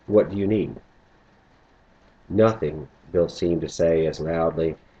 "What do you need?" "Nothing," Bill seemed to say as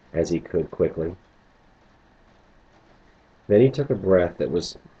loudly as he could quickly. Then he took a breath that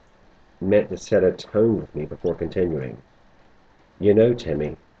was meant to set a tone with me before continuing. "You know,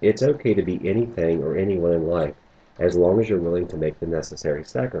 Timmy, it's okay to be anything or anyone in life as long as you're willing to make the necessary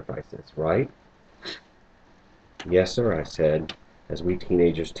sacrifices, right?" "Yes, sir," I said, as we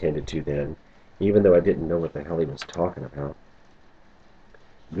teenagers tended to then, even though I didn't know what the hell he was talking about.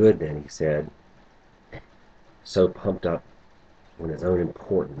 "Good, then," he said, so pumped up on his own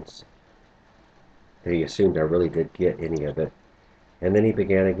importance that he assumed I really did get any of it. And then he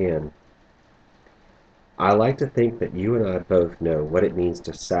began again. "I like to think that you and I both know what it means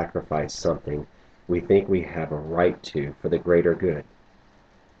to sacrifice something we think we have a right to for the greater good."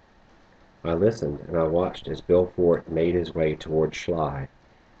 I listened, and I watched as Bill Ford made his way toward Schley,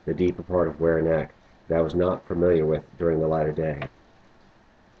 the deeper part of Werenak that I was not familiar with during the light of day.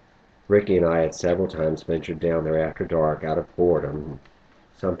 Ricky and I had several times ventured down there after dark out of boredom,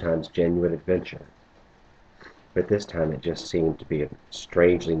 sometimes genuine adventure. But this time it just seemed to be a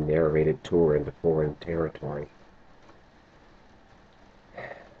strangely narrated tour into foreign territory.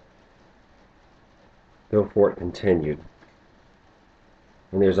 Bill Ford continued,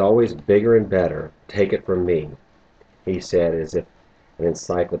 "And there's always bigger and better, take it from me," he said as if an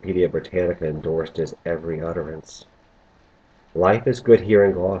Encyclopedia Britannica endorsed his every utterance. "Life is good here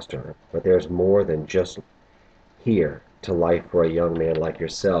in Gloucester, but there's more than just here to life for a young man like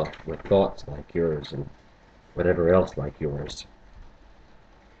yourself with thoughts like yours and whatever else like yours."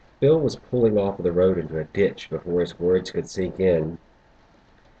 Bill was pulling off of the road into a ditch before his words could sink in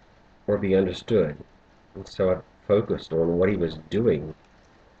or be understood, and so I focused on what he was doing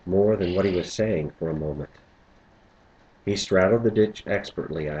more than what he was saying for a moment. He straddled the ditch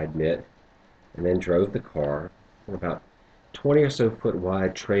expertly, I admit, and then drove the car on about 20 or so foot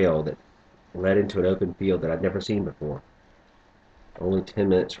wide trail that led into an open field that I'd never seen before, only 10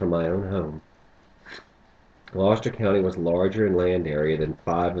 minutes from my own home. Gloucester County was larger in land area than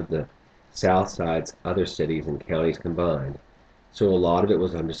 5 of the South Side's other cities and counties combined, so a lot of it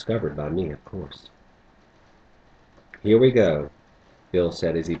was undiscovered by me, of course. "Here we go," Bill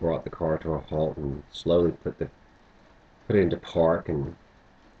said as he brought the car to a halt and slowly put it into park, and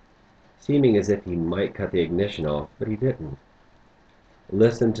seeming as if he might cut the ignition off, but he didn't.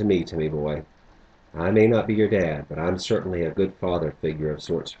 Listen to me, Timmy boy. I may not be your dad, but I'm certainly a good father figure of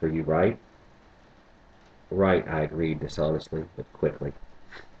sorts for you, right? Right, I agreed dishonestly, but quickly.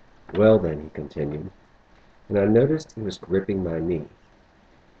 Well then, he continued, and I noticed he was gripping my knee.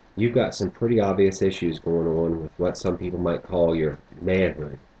 You've got some pretty obvious issues going on with what some people might call your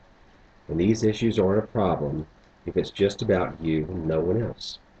manhood, and these issues aren't a problem if it's just about you and no one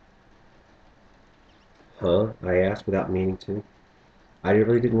else. Huh? I asked without meaning to. I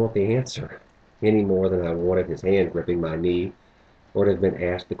really didn't want the answer, any more than I wanted his hand gripping my knee or to have been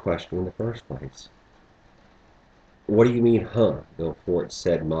asked the question in the first place. What do you mean, huh? Bill Fort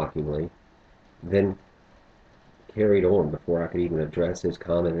said mockingly, then carried on before I could even address his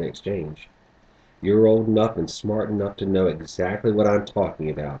comment in exchange. You're old enough and smart enough to know exactly what I'm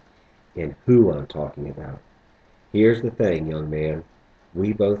talking about and who I'm talking about. Here's the thing, young man.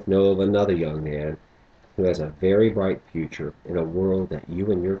 We both know of another young man who has a very bright future in a world that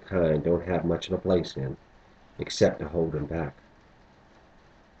you and your kind don't have much of a place in, except to hold him back.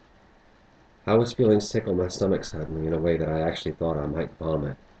 I was feeling sick on my stomach suddenly in a way that I actually thought I might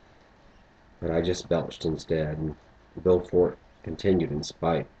vomit, but I just belched instead, and Bill Fort continued in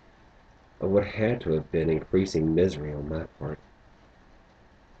spite of what had to have been increasing misery on my part.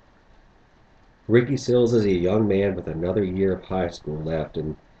 Ricky Sills is a young man with another year of high school left,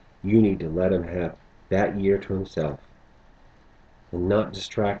 and you need to let him have that year to himself, and not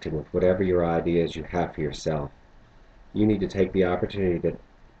distract him with whatever your ideas you have for yourself. You need to take the opportunity that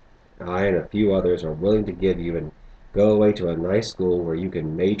I and a few others are willing to give you and go away to a nice school where you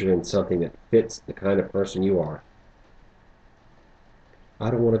can major in something that fits the kind of person you are. I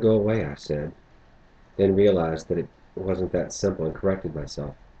don't want to go away, I said, then realized that it wasn't that simple and corrected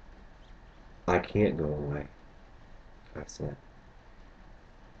myself. I can't go away, I said.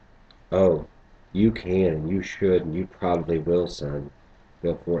 Oh, you can and you should and you probably will, son,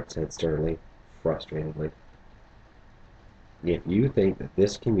 Bill Fort said sternly, frustratedly. If you think that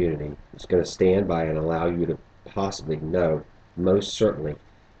this community is going to stand by and allow you to possibly, no, most certainly,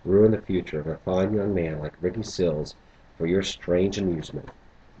 ruin the future of a fine young man like Ricky Sills for your strange amusement,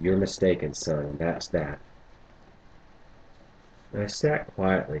 you're mistaken, son, and that's that. I sat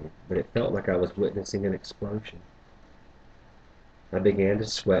quietly, but it felt like I was witnessing an explosion. I began to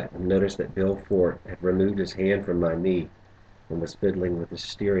sweat and noticed that Bill Fort had removed his hand from my knee and was fiddling with the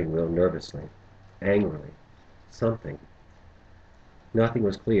steering wheel nervously, angrily, something. Nothing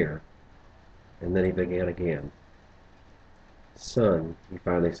was clear, and then he began again. Son, he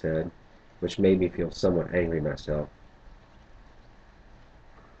finally said, which made me feel somewhat angry myself,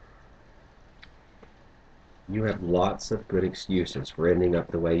 you have lots of good excuses for ending up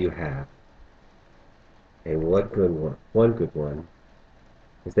the way you have, and one good one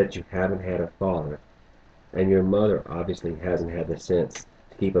is that you haven't had a father, and your mother obviously hasn't had the sense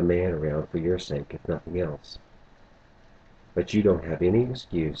to keep a man around for your sake, if nothing else. But you don't have any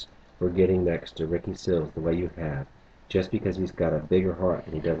excuse for getting next to Ricky Sills the way you have, just because he's got a bigger heart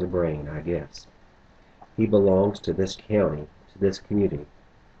than he does a brain, I guess. He belongs to this county, to this community,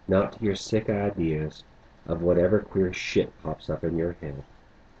 not to your sick ideas of whatever queer shit pops up in your head.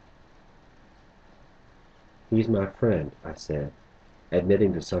 He's my friend, I said,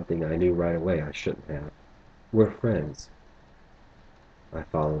 admitting to something I knew right away I shouldn't have. We're friends, I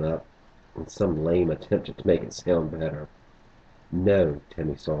followed up, in some lame attempt to make it sound better. No,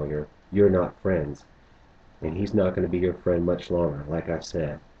 Timmy Sawyer, you're not friends, and he's not going to be your friend much longer, like I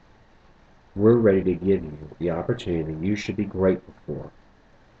said. We're ready to give you the opportunity you should be grateful for,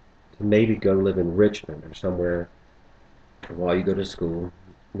 to maybe go live in Richmond or somewhere while you go to school,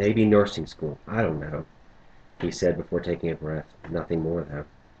 maybe nursing school, I don't know, he said before taking a breath. Nothing more, though.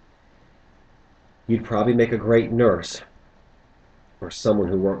 You'd probably make a great nurse, or someone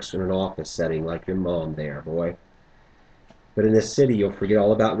who works in an office setting like your mom there, boy. But in this city, you'll forget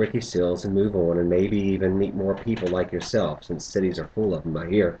all about Ricky Sills and move on and maybe even meet more people like yourself, since cities are full of them, I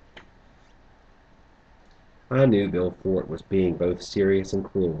hear. I knew Bill Fort was being both serious and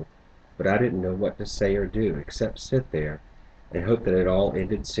cruel, but I didn't know what to say or do except sit there and hope that it all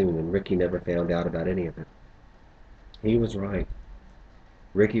ended soon and Ricky never found out about any of it. He was right.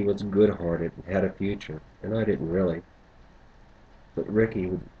 Ricky was good-hearted and had a future, and I didn't really. But Ricky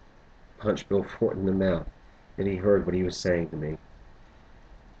would punch Bill Fort in the mouth if he heard what he was saying to me.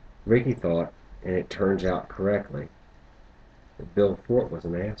 Ricky thought, and it turns out correctly, that Bill Fort was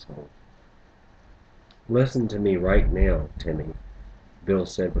an asshole. Listen to me right now, Timmy, Bill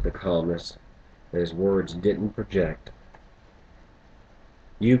said with a calmness that his words didn't project.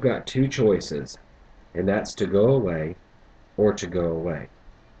 You've got two choices, and that's to go away or to go away.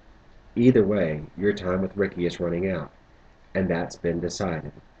 Either way, your time with Ricky is running out. and that's been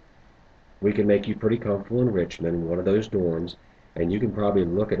decided. We can make you pretty comfortable in Richmond in one of those dorms, and you can probably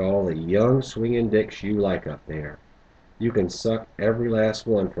look at all the young swinging dicks you like up there. You can suck every last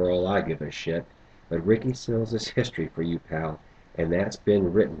one for all I give a shit, but Ricky Sills is history for you, pal, and that's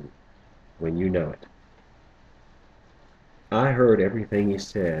been written when you know it. I heard everything he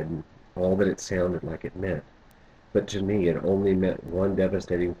said, and all that it sounded like it meant, but to me it only meant one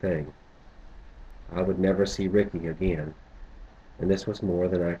devastating thing. I would never see Ricky again, and this was more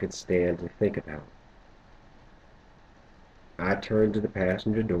than I could stand to think about. I turned to the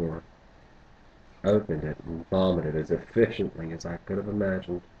passenger door, opened it, and vomited as efficiently as I could have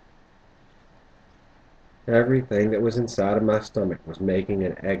imagined. Everything that was inside of my stomach was making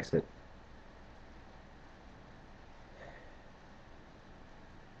an exit.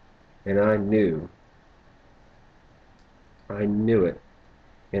 And I knew it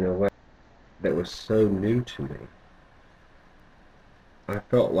in a way that was so new to me. I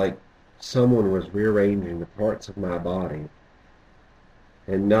felt like someone was rearranging the parts of my body,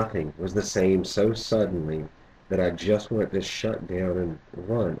 and nothing was the same so suddenly that I just wanted to shut down and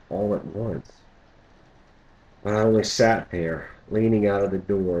run all at once. But I only sat there, leaning out of the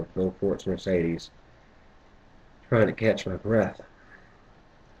door of Bill Fort's Mercedes, trying to catch my breath.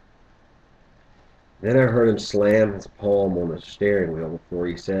 Then I heard him slam his palm on the steering wheel before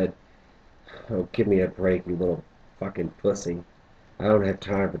he said, "Oh, give me a break, you little fucking pussy. I don't have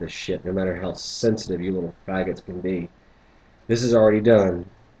time for this shit, no matter how sensitive you little faggots can be. This is already done,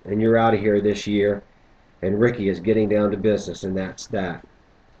 and you're out of here this year, and Ricky is getting down to business, and that's that.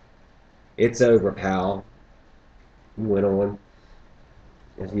 It's over, pal," he went on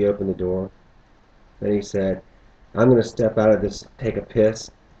as he opened the door. Then he said, "I'm going to step out of this, take a piss,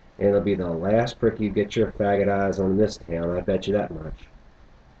 and it'll be the last prick you get your faggot eyes on in this town, I bet you that much."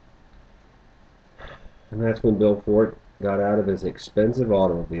 And that's when Bill Fort got out of his expensive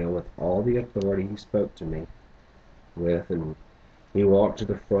automobile with all the authority he spoke to me with, and he walked to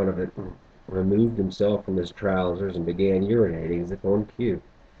the front of it and removed himself from his trousers and began urinating as if on cue,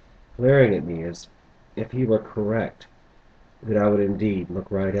 glaring at me as if he were correct that I would indeed look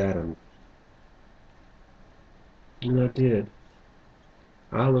right at him. And I did.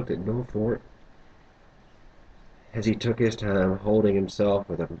 I looked at Bill Fort as he took his time, holding himself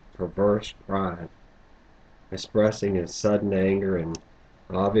with a perverse pride, expressing his sudden anger and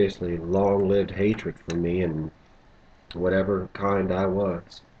obviously long-lived hatred for me and whatever kind I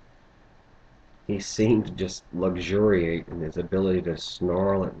was. He seemed to just luxuriate in his ability to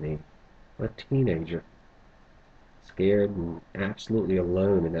snarl at me, a teenager, scared and absolutely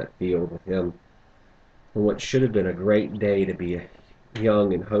alone in that field with him on what should have been a great day to be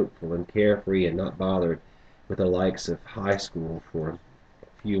young and hopeful and carefree and not bothered with the likes of high school for a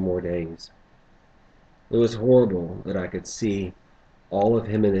few more days. It was horrible that I could see all of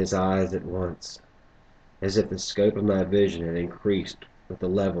him in his eyes at once, as if the scope of my vision had increased with the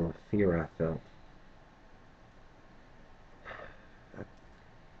level of fear I felt.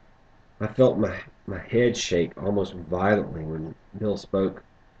 I felt my head shake almost violently when Bill spoke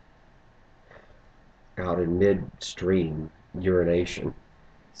out in midstream urination,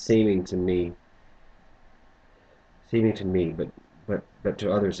 seeming to me, but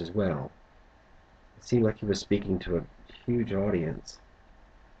to others as well. It seemed like he was speaking to a huge audience.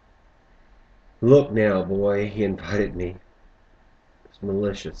 "Look now, boy," he invited me. It's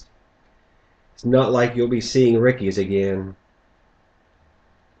malicious. "It's not like you'll be seeing Ricky's again."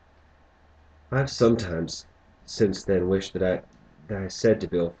 I've sometimes since then wished that I said to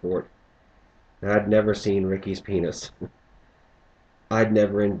Bill Fort that I'd never seen Ricky's penis. I'd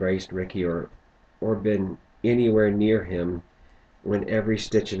never embraced Ricky or been anywhere near him when every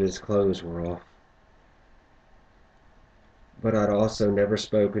stitch of his clothes were off. But I'd also never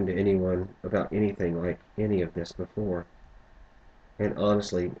spoken to anyone about anything like any of this before, and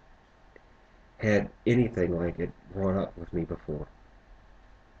honestly had anything like it brought up with me before.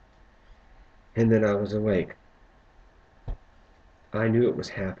 And then I was awake. I knew it was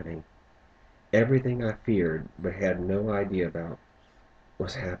happening. Everything I feared but had no idea about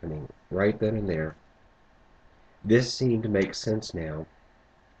was happening right then and there. This seemed to make sense now.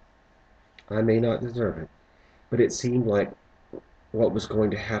 I may not deserve it, but it seemed like what was going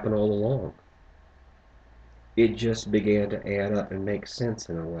to happen all along. It just began to add up and make sense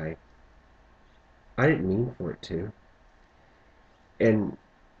in a way. I didn't mean for it to. And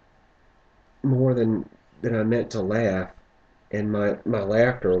more than I meant to laugh, and my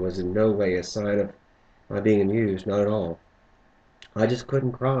laughter was in no way a sign of my being amused, not at all. I just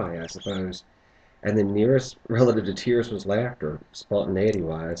couldn't cry, I suppose, and the nearest relative to tears was laughter,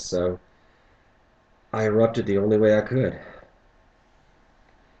 spontaneity-wise, so I erupted the only way I could.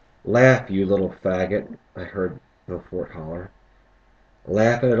 "Laugh, you little faggot," I heard Beaufort holler.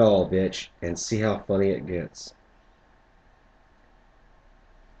 "Laugh at it all, bitch, and see how funny it gets."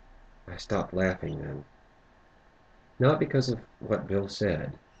 I stopped laughing then. Not because of what Bill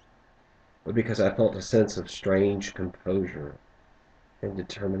said, but because I felt a sense of strange composure and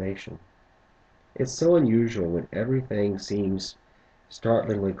determination. It's so unusual when everything seems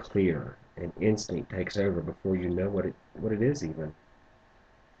startlingly clear and instinct takes over before you know what it is even.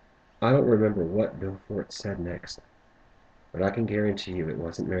 I don't remember what Bill Fort said next, but I can guarantee you it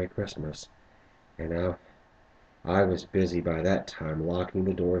wasn't Merry Christmas, and I was busy by that time locking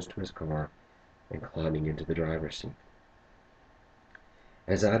the doors to his car and climbing into the driver's seat.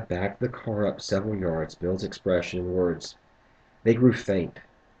 As I backed the car up several yards, Bill's expression and words, they grew faint,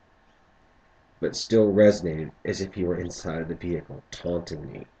 but still resonated as if he were inside of the vehicle,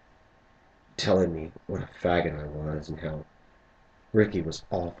 taunting me, telling me what a faggot I was and how Ricky was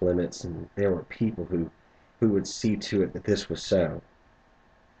off limits and there were people who would see to it that this was so.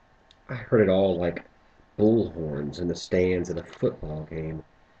 I heard it all like bullhorns in the stands at a football game,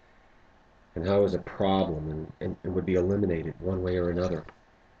 and how I was a problem and would be eliminated one way or another.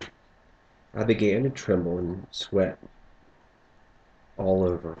 I began to tremble and sweat all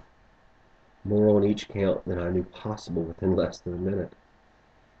over, more on each count than I knew possible within less than a minute,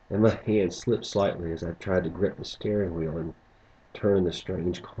 and my hand slipped slightly as I tried to grip the steering wheel and turn the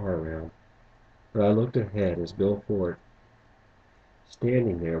strange car around. But I looked ahead as Bill Ford,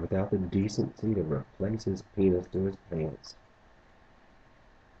 standing there without the decency to replace his penis to his pants,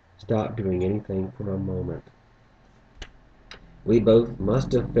 stopped doing anything for a moment. We both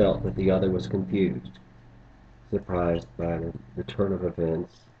must have felt that the other was confused, surprised by the turn of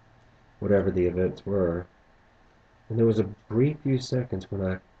events, whatever the events were, and there was a brief few seconds when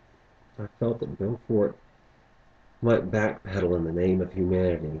I felt that Bill Fort might backpedal in the name of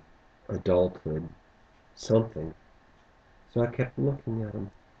humanity, adulthood, something. So I kept looking at him.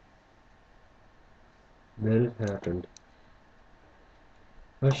 Then it happened.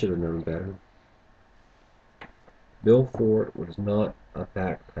 I should have known better. Bill Fort was not a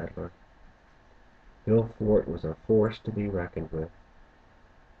backpedaler. Bill Fort was a force to be reckoned with,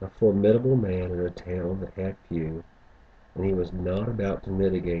 a formidable man in a town that had few, and he was not about to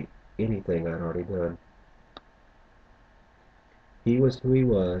mitigate anything I'd already done. He was who he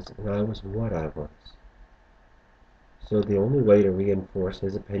was, and I was what I was. So the only way to reinforce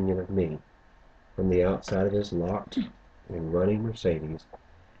his opinion of me, from the outside of his locked and running Mercedes,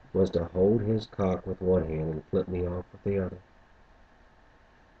 was to hold his cock with one hand and flip me off with the other.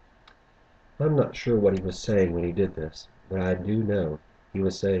 I'm not sure what he was saying when he did this, but I do know he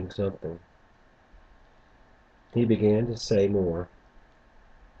was saying something. He began to say more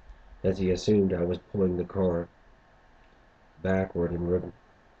as he assumed I was pulling the car backward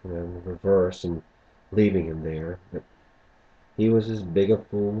and reverse and leaving him there. But he was as big a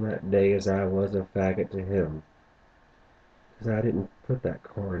fool that day as I was a faggot to him, because I didn't put that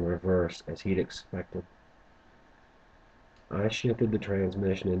car in reverse as he'd expected. I shifted the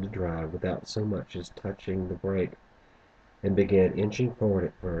transmission into drive without so much as touching the brake, and began inching forward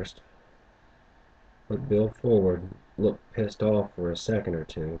at first. But Bill Forward looked pissed off for a second or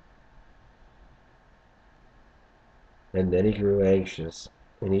two, and then he grew anxious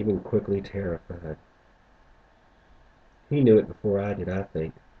and even quickly terrified. He knew it before I did, I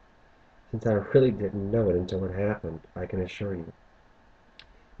think, since I really didn't know it until it happened, I can assure you.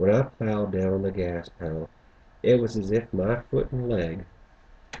 When I plowed down on the gas pedal, it was as if my foot and leg,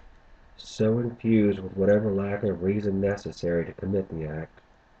 so infused with whatever lack of reason necessary to commit the act,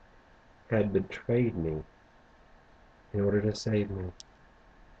 had betrayed me in order to save me.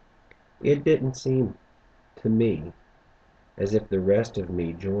 It didn't seem to me as if the rest of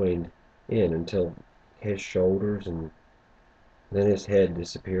me joined in until his shoulders and then his head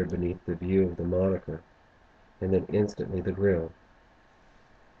disappeared beneath the view of the moniker, and then instantly the grill.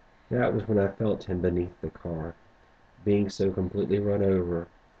 That was when I felt him beneath the car, being so completely run over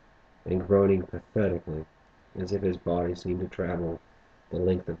and groaning pathetically, as if his body seemed to travel the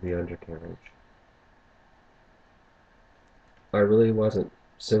length of the undercarriage. I really wasn't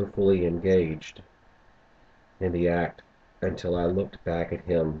so fully engaged in the act until I looked back at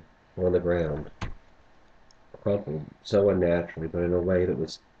him on the ground, crumpled so unnaturally, but in a way that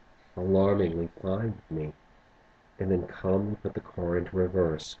was alarmingly fine with me, and then calmly put the car into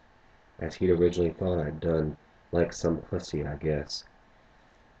reverse, as he'd originally thought I'd done, like some pussy, I guess,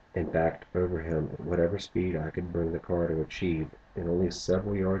 and backed over him at whatever speed I could bring the car to achieve in only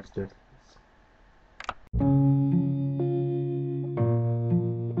several yards distance.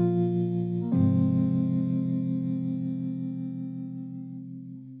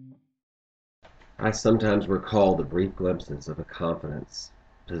 I sometimes recall the brief glimpses of a confidence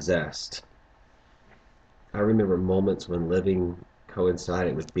possessed. I remember moments when living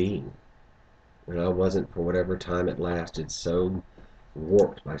coincided with being, when I wasn't, for whatever time it lasted, so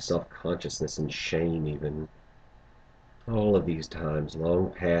warped by self-consciousness and shame even. All of these times,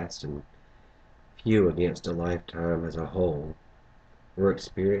 long past and few against a lifetime as a whole, were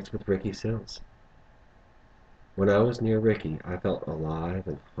experienced with Ricky Sills. When I was near Ricky, I felt alive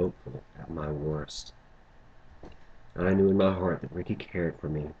and hopeful at my worst. I knew in my heart that Ricky cared for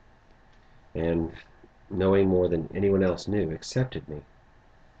me, and, knowing more than anyone else knew, accepted me.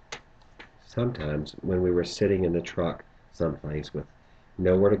 Sometimes, when we were sitting in the truck someplace with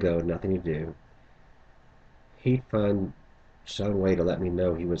nowhere to go, nothing to do, he'd find some way to let me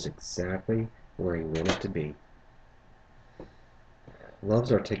know he was exactly where he wanted to be.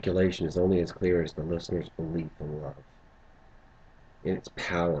 Love's articulation is only as clear as the listener's belief in love, in its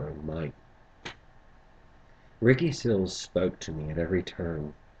power and might. Ricky Sills spoke to me at every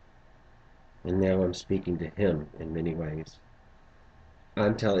turn, and now I'm speaking to him in many ways.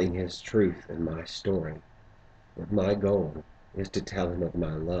 I'm telling his truth and my story, but my goal is to tell him of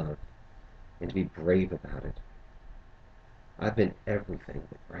my love and to be brave about it. I've been everything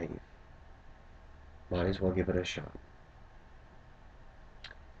but brave. Might as well give it a shot.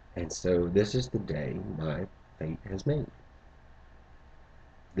 And so this is the day my fate has made.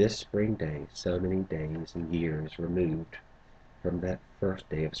 This spring day, so many days and years removed from that first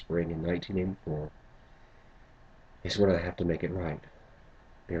day of spring in 1984, is when I have to make it right.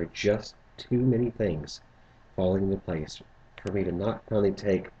 There are just too many things falling into place for me to not finally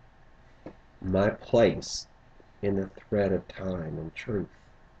take my place in the thread of time and truth.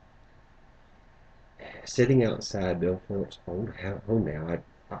 Sitting outside Bill Phillips' old home now,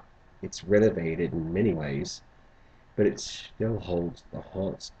 it's renovated in many ways, but it still holds the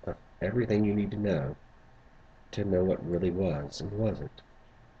haunts of everything you need to know what really was and wasn't.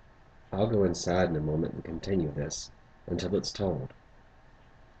 I'll go inside in a moment and continue this until it's told.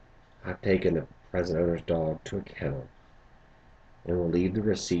 I've taken the present owner's dog to a kennel and will leave the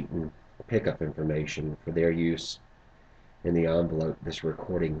receipt and pickup information for their use in the envelope this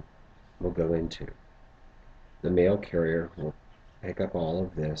recording will go into. The mail carrier will pick up all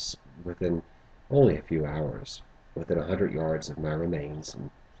of this within only a few hours, within 100 yards of my remains, and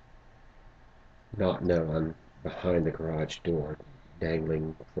not know I'm behind the garage door,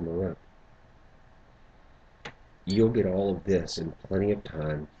 dangling from a rope. You'll get all of this in plenty of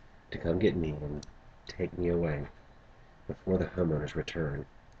time to come get me and take me away before the homeowners return.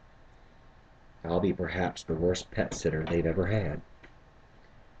 I'll be perhaps the worst pet sitter they've ever had,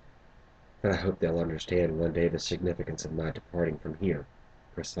 but I hope they'll understand one day the significance of my departing from here,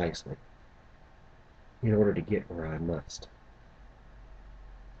 precisely, in order to get where I must.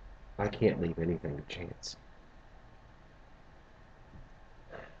 I can't leave anything to chance.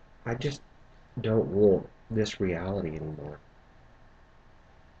 I just don't want this reality anymore.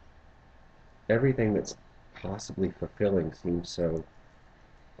 Everything that's possibly fulfilling seems so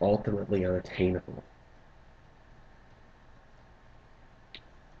ultimately unattainable.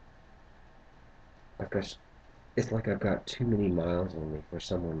 It's like I've got too many miles on me for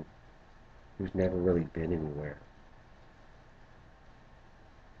someone who's never really been anywhere.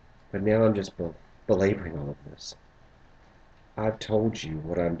 But now I'm just belaboring all of this. I've told you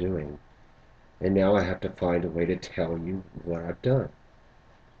what I'm doing, and now I have to find a way to tell you what I've done.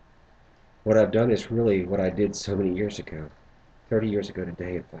 What I've done is really what I did so many years ago, 30 years ago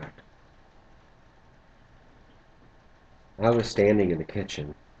today, in fact. I was standing in the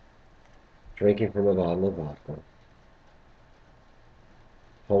kitchen, drinking from a bottle of vodka,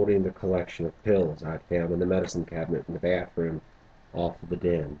 holding the collection of pills I'd found in the medicine cabinet in the bathroom off of the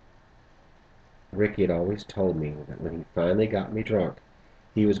den. Ricky had always told me that when he finally got me drunk,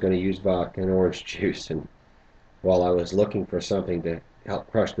 he was going to use vodka and orange juice, and while I was looking for something to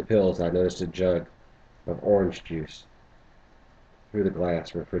help crush the pills, I noticed a jug of orange juice through the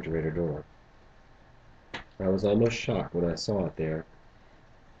glass refrigerator door. I was almost shocked when I saw it there,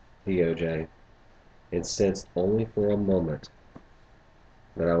 DOJ, and sensed only for a moment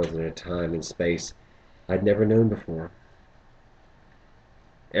that I was in a time and space I'd never known before.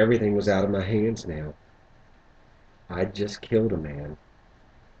 Everything was out of my hands now. I'd just killed a man,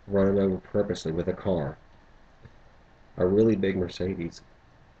 run him over purposely with a car, a really big Mercedes.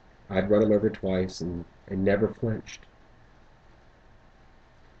 I'd run him over twice and never flinched.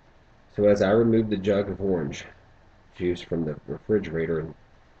 So as I removed the jug of orange juice from the refrigerator and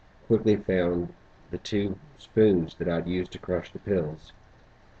quickly found the 2 spoons that I'd used to crush the pills,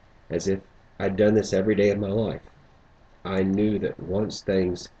 as if I'd done this every day of my life, I knew that once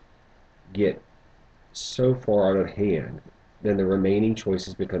things get so far out of hand, then the remaining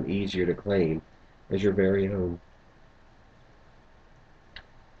choices become easier to claim as your very own.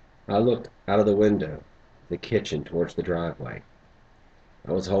 I looked out of the window, the kitchen towards the driveway.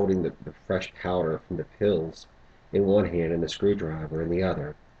 I was holding the fresh powder from the pills in one hand and the screwdriver in the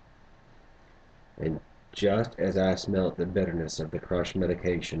other. And just as I smelt the bitterness of the crushed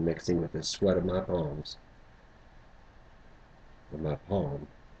medication mixing with the sweat of my palms,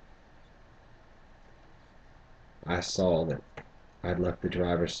 I saw that I'd left the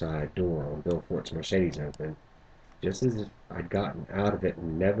driver's side door on Bill Fort's Mercedes open, just as if I'd gotten out of it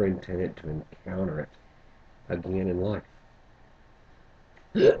and never intended to encounter it again in life.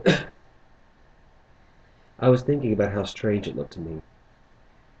 I was thinking about how strange it looked to me,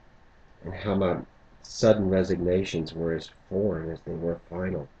 and how my sudden resignations were as foreign as they were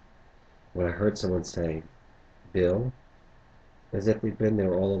final, when I heard someone say, "Bill," as if we'd been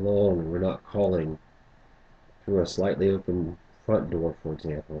there all along and were not calling through a slightly open front door, for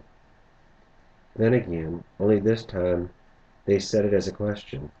example. Then again, only this time they said it as a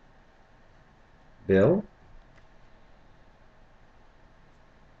question. "Bill?"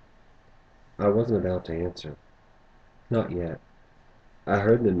 I wasn't about to answer. Not yet. I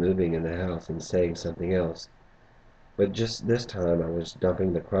heard them moving in the house and saying something else, but just this time I was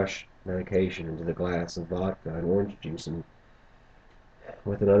dumping the crushed medication into the glass of vodka and orange juice, and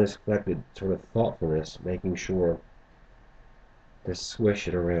with an unexpected sort of thoughtfulness, making sure to swish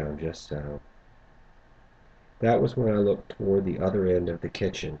it around just so. That was when I looked toward the other end of the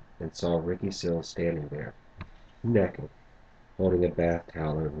kitchen and saw Ricky Sills standing there, naked, holding a bath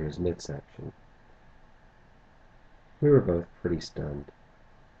towel over his midsection. We were both pretty stunned.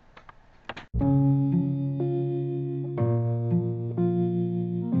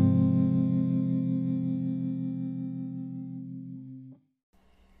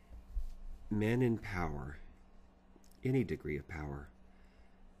 Men in power, any degree of power,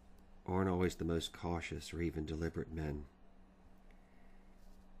 aren't always the most cautious or even deliberate men.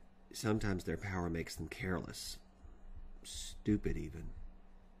 Sometimes their power makes them careless, stupid even.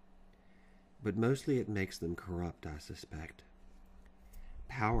 But mostly it makes them corrupt, I suspect.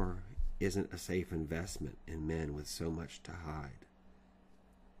 Power isn't a safe investment in men with so much to hide.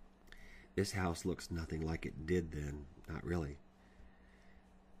 This house looks nothing like it did then, not really.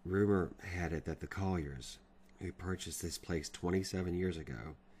 Rumor had it that the Colliers, who purchased this place 27 years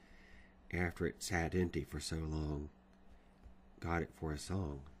ago, after it sat empty for so long, got it for a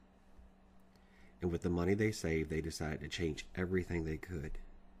song. And with the money they saved, they decided to change everything they could.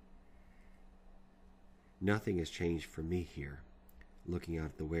 Nothing has changed for me here, looking out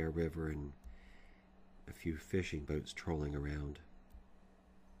at the Ware River and a few fishing boats trolling around.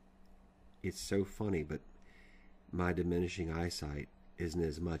 It's so funny, but my diminishing eyesight isn't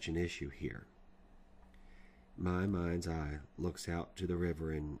as much an issue here. My mind's eye looks out to the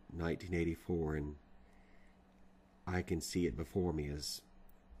river in 1984, and I can see it before me as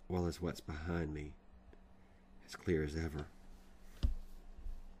well as what's behind me, as clear as ever.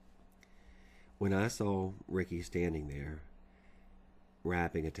 When I saw Ricky standing there,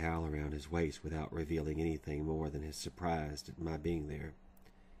 wrapping a towel around his waist without revealing anything more than his surprise at my being there,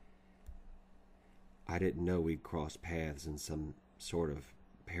 I didn't know we'd cross paths in some sort of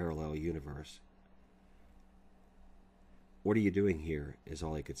parallel universe. "What are you doing here?" is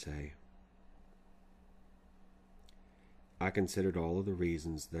all he could say. I considered all of the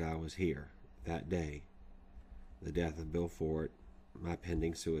reasons that I was here that day. The death of Bill Fort, my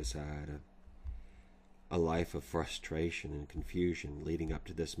pending suicide, a life of frustration and confusion leading up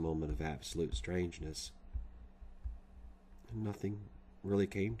to this moment of absolute strangeness. And nothing really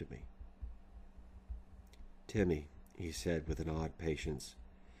came to me. "Timmy," he said with an odd patience,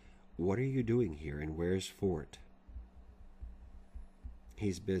 "what are you doing here, and where's Fort?"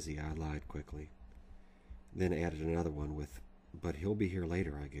 "He's busy," I lied quickly, then added another one with, "but he'll be here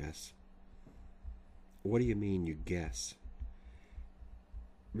later, I guess." "What do you mean, you guess?"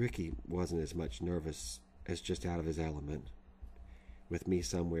 Ricky wasn't as much nervous as just out of his element. With me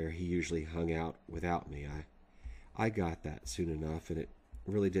somewhere, he usually hung out without me. I got that soon enough, and it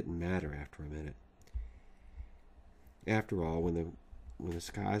really didn't matter after a minute. After all, when the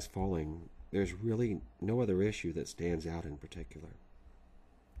sky's falling, there's really no other issue that stands out in particular.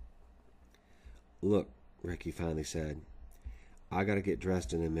 "Look," Ricky finally said, "I gotta get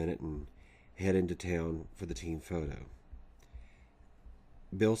dressed in a minute and head into town for the team photo.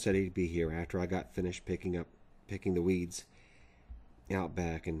 Bill said he'd be here after I got finished picking the weeds out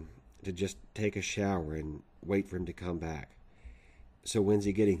back, and to just take a shower and wait for him to come back. So when's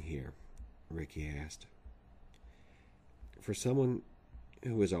he getting here?" Ricky asked. For someone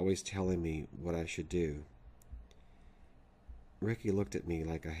who was always telling me what I should do. Ricky looked at me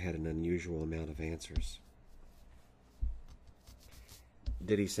like I had an unusual amount of answers.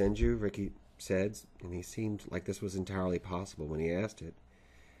 "Did he send you?" Ricky said, and he seemed like this was entirely possible when he asked it,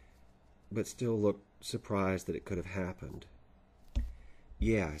 but still looked surprised that it could have happened.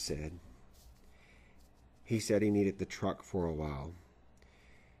 "Yeah," I said. "He said he needed the truck for a while,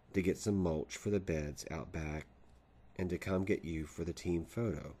 to get some mulch for the beds out back, and to come get you for the team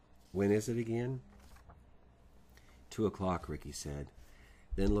photo. When is it again?" 2 o'clock, Ricky said,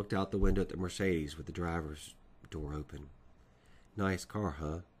 then looked out the window at the Mercedes with the driver's door open. "Nice car,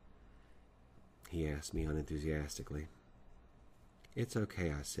 huh?" he asked me unenthusiastically. "It's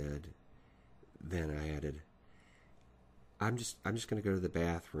okay," I said. Then I added, I'm just going to go to the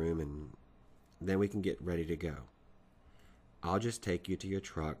bathroom and then we can get ready to go. I'll just take you to your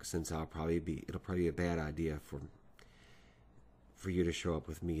truck since it'll probably be a bad idea for you to show up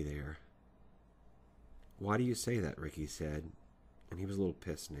with me there." "Why do you say that?" Ricky said, and he was a little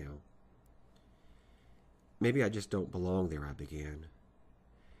pissed now. "Maybe I just don't belong there," I began.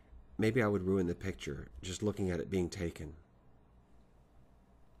 "Maybe I would ruin the picture just looking at it being taken."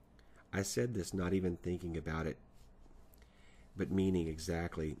 I said this not even thinking about it, but meaning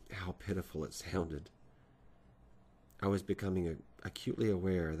exactly how pitiful it sounded. I was becoming acutely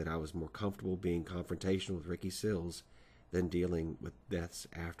aware that I was more comfortable being confrontational with Ricky Sills than dealing with death's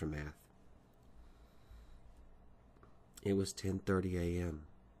aftermath. It was 10:30 a.m.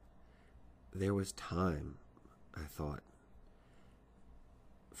 There was time, I thought.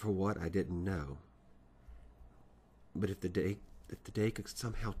 For what, I didn't know. But if the day could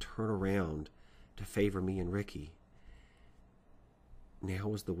somehow turn around to favor me and Ricky, now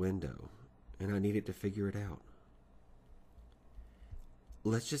was the window, and I needed to figure it out.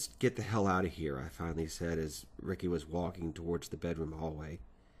 "Let's just get the hell out of here," I finally said as Ricky was walking towards the bedroom hallway.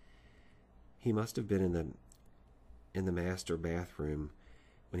 He must have been in the master bathroom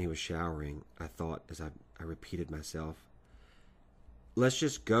when he was showering, I thought as I repeated myself. "Let's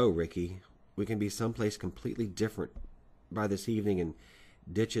just go, Ricky. We can be someplace completely different by this evening and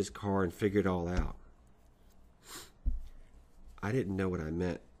ditch his car and figure it all out." I didn't know what I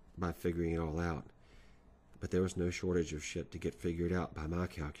meant by figuring it all out, but there was no shortage of shit to get figured out by my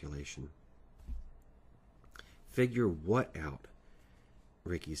calculation. "Figure what out?"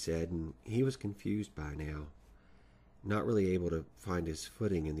 Ricky said, and he was confused by now, not really able to find his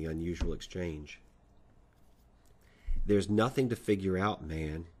footing in the unusual exchange. "There's nothing to figure out,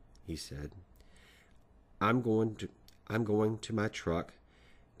 man," he said. I'm going to my truck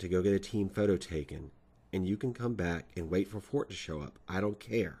to go get a team photo taken, and you can come back and wait for Fort to show up. I don't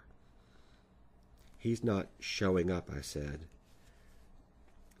care." "He's not showing up," I said,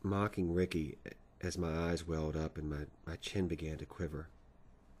 mocking Ricky as my eyes welled up and my chin began to quiver.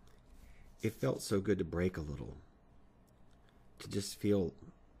 It felt so good to break a little, to just feel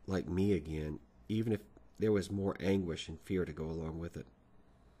like me again, even if there was more anguish and fear to go along with it.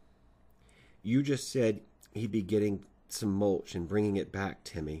 "You just said he'd be getting some mulch and bringing it back,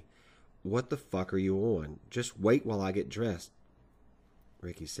 Timmy. What the fuck are you on? Just wait while I get dressed,"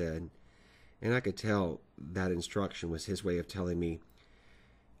 Ricky said, and I could tell that instruction was his way of telling me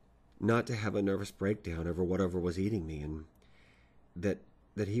not to have a nervous breakdown over whatever was eating me, and that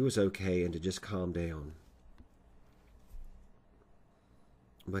he was okay and to just calm down.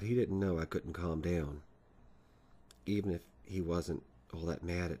 But he didn't know I couldn't calm down, even if he wasn't all that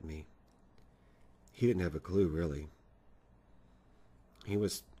mad at me. He didn't have a clue, really. He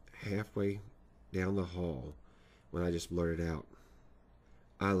was halfway down the hall when I just blurted out,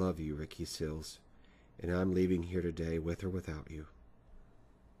 "I love you, Ricky Sills, and I'm leaving here today with or without you."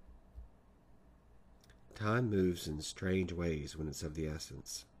 Time moves in strange ways when it's of the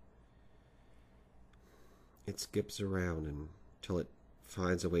essence. It skips around until it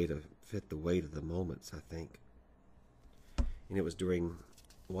finds a way to fit the weight of the moments, I think. And it was during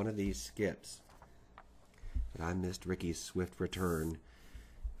one of these skips that I missed Ricky's swift return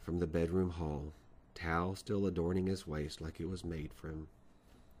from the bedroom hall, towel still adorning his waist like it was made for him.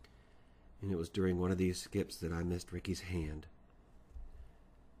 And it was during one of these skips that I missed Ricky's hand,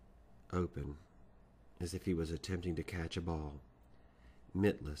 open, as if he was attempting to catch a ball,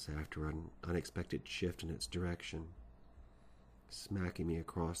 mittless after an unexpected shift in its direction, smacking me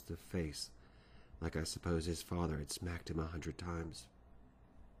across the face like I suppose his father had smacked him 100 times.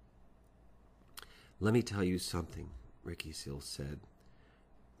 "Let me tell you something," Ricky Sills said,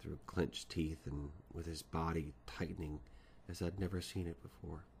 through clenched teeth and with his body tightening as I'd never seen it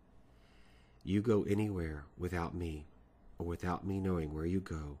before. "You go anywhere without me, or without me knowing where you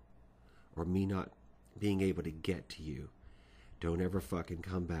go, or me not being able to get to you, Don't ever fucking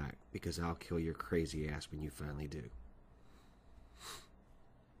come back, because I'll kill your crazy ass when you finally do.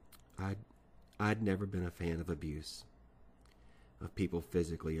 I'd never been a fan of abuse, of people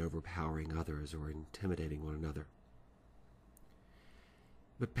physically overpowering others or intimidating one another.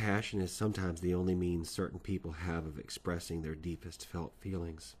 But passion is sometimes the only means certain people have of expressing their deepest felt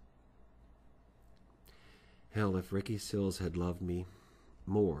feelings. Hell, if Ricky Sills had loved me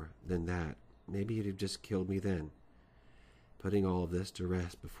more than that, maybe he'd have just killed me then, putting all of this to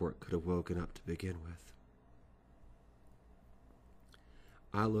rest before it could have woken up to begin with.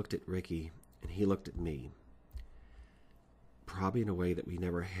 I looked at Ricky, and he looked at me, probably in a way that we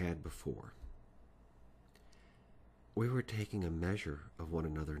never had before. We were taking a measure of one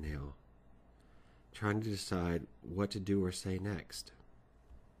another now, trying to decide what to do or say next.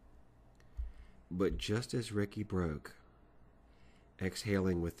 But just as Ricky broke,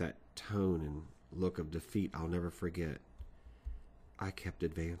 exhaling with that tone and look of defeat I'll never forget, I kept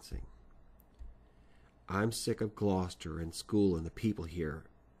advancing. I'm sick of Gloucester and school and the people here.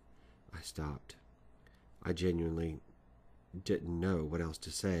 I stopped. I genuinely didn't know what else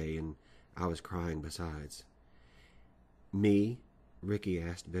to say, and I was crying besides. Me? Ricky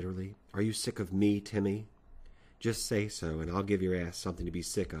asked bitterly. Are you sick of me, Timmy? Just say so, and I'll give your ass something to be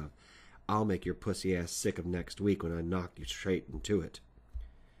sick of. I'll make your pussy ass sick of next week when I knock you straight into it.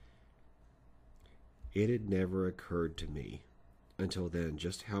 It had never occurred to me until then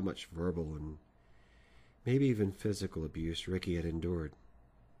just how much verbal and maybe even physical abuse Ricky had endured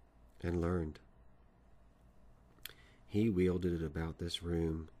and learned. He wielded it about this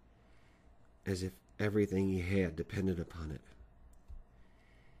room as if everything he had depended upon it.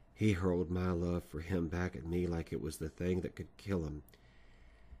 He hurled my love for him back at me like it was the thing that could kill him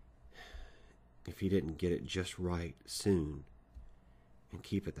if he didn't get it just right soon and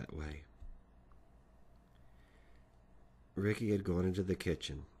keep it that way. Ricky had gone into the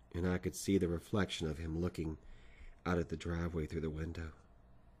kitchen, and I could see the reflection of him looking out at the driveway through the window.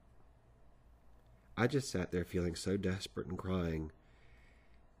 I just sat there feeling so desperate and crying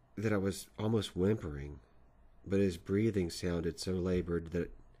that I was almost whimpering, but his breathing sounded so labored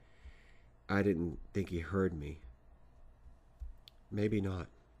that I didn't think he heard me. Maybe not.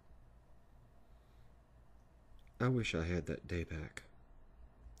 I wish I had that day back.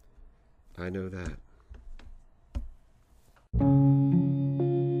 I know that.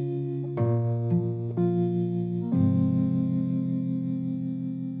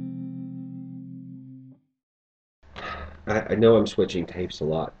 I know I'm switching tapes a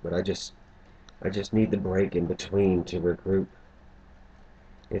lot, but I just need the break in between to regroup.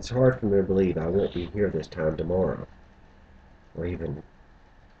 It's hard for me to believe I won't be here this time tomorrow, or even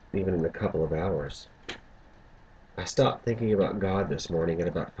in a couple of hours. I stopped thinking about God this morning at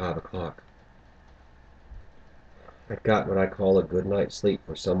about 5 o'clock. I'd got what I call a good night's sleep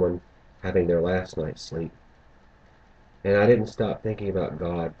for someone having their last night's sleep. And I didn't stop thinking about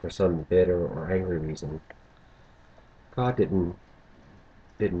God for some bitter or angry reason. God didn't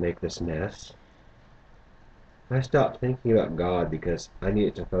make this mess. I stopped thinking about God because I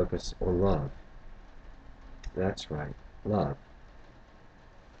needed to focus on love. That's right, love.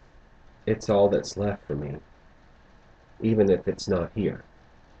 It's all that's left for me, even if it's not here.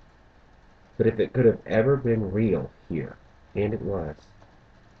 But if it could have ever been real here, and it was,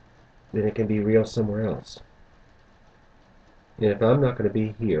 then it can be real somewhere else. And if I'm not going to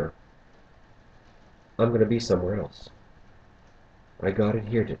be here, I'm going to be somewhere else. I got it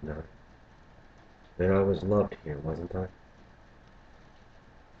here, didn't I? And I was loved here, wasn't I?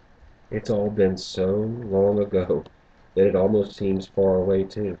 It's all been so long ago that it almost seems far away,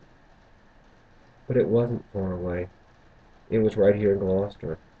 too. But it wasn't far away. It was right here in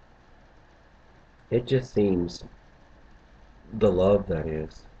Gloucester. It just seems, the love that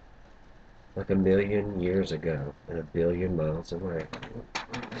is, like 1,000,000 years ago and 1,000,000,000 miles away.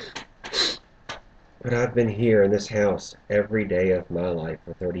 But I've been here in this house every day of my life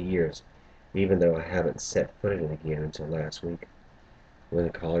for 30 years, even though I haven't set foot in it again until last week, when the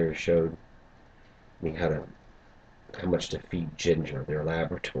Colliers showed me how much to feed Ginger, their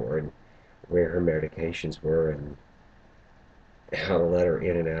Labrador, and where her medications were, and how to let her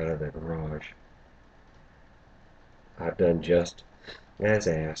in and out of the garage. I've done just as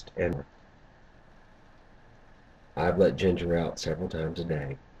asked, and I've let Ginger out several times a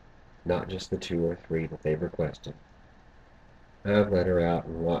day, not just the 2 or 3 that they've requested. I've let her out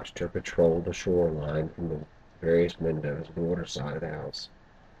and watched her patrol the shoreline from the various windows on the water side of the house.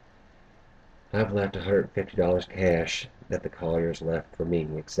 I've left $150 cash that the Colliers left for me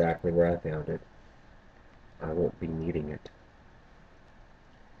exactly where I found it. I won't be needing it.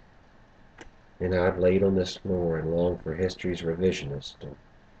 And I've laid on this floor and longed for history's revisionist to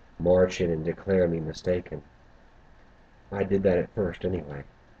march in and declare me mistaken. I did that at first anyway.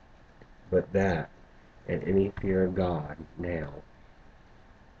 But that, and any fear of God, now,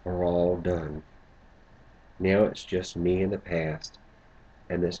 are all done. Now it's just me and the past,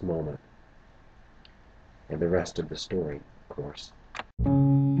 and this moment, and the rest of the story, of course.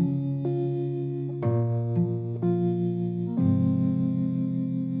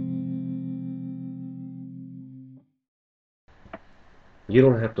 You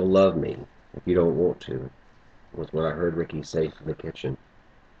don't have to love me if you don't want to, was what I heard Ricky say from the kitchen.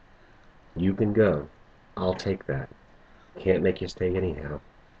 You can go. I'll take that. Can't make you stay anyhow.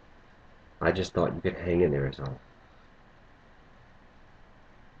 I just thought you could hang in there is all.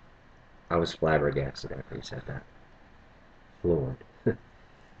 I was flabbergasted after he said that. Floored.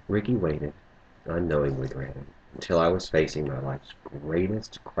 Ricky waited, unknowingly granted, until I was facing my life's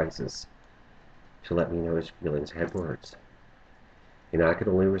greatest crisis to let me know his feelings had words, and I could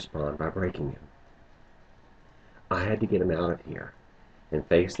only respond by breaking him. I had to get him out of here and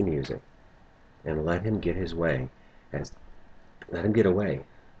face the music and let him get his way, let him get away,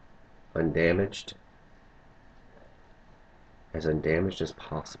 undamaged, as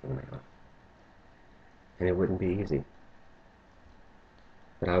possible now. And it wouldn't be easy.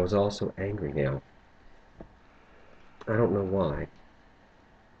 But I was also angry now. I don't know why.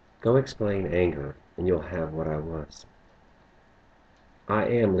 Go explain anger, and you'll have what I was. I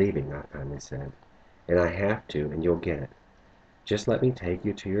am leaving, I finally said, and I have to, and you'll get it. Just let me take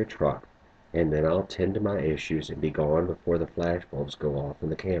you to your truck, and then I'll tend to my issues and be gone before the flashbulbs go off in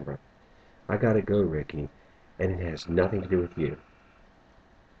the camera. I gotta go, Ricky, and it has nothing to do with you.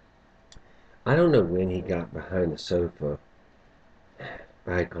 I don't know when he got behind the sofa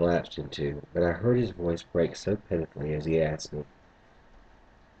I had collapsed into, but I heard his voice break so pitifully as he asked me,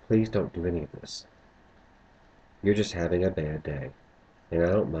 "Please don't do any of this. You're just having a bad day, and I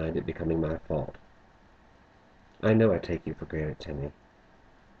don't mind it becoming my fault. I know I take you for granted, Timmy,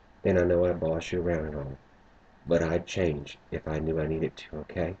 and I know I boss you around and all, but I'd change if I knew I needed to,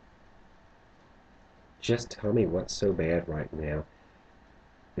 okay? Just tell me what's so bad right now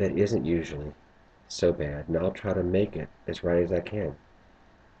that isn't usually so bad, and I'll try to make it as right as I can."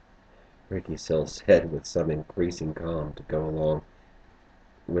 Ricky Sill said with some increasing calm to go along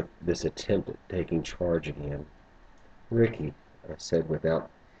with this attempt at taking charge again. "Ricky," I said without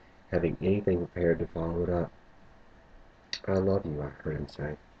having anything prepared to follow it up. "I love you," I heard him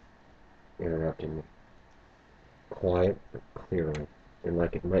say, interrupting me. Quiet but clearly, and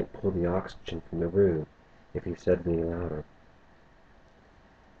like it might pull the oxygen from the room if he said it any louder.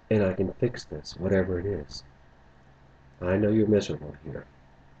 "And I can fix this, whatever it is. I know you're miserable here.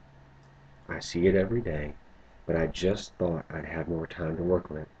 I see it every day, but I just thought I'd have more time to work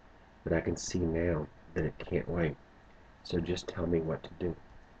on it. But I can see now that it can't wait. So just tell me what to do."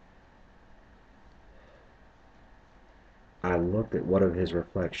 I looked at what of his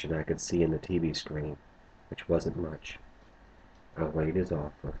reflection I could see in the TV screen, which wasn't much. I weighed his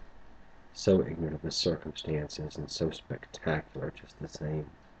offer, so ignorant of the circumstances and so spectacular just the same.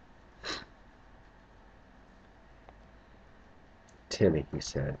 "Timmy," he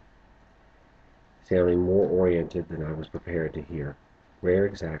said, sounding more oriented than I was prepared to hear, "where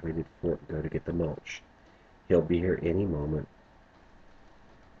exactly did Fort go to get the mulch? He'll be here any moment,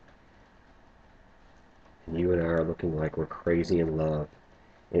 and you and I are looking like we're crazy in love,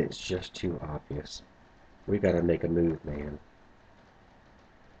 and it's just too obvious. We gotta make a move, man."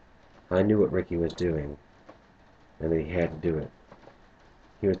 I knew what Ricky was doing, and that he had to do it.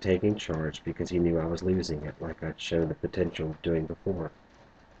 He was taking charge because he knew I was losing it, like I'd shown the potential of doing before.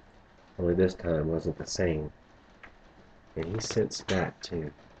 Only this time wasn't the same, and he sensed that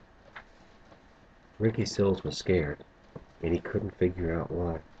too. Ricky Sills was scared, and he couldn't figure out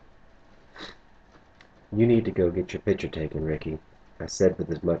why. "You need to go get your picture taken, Ricky," I said with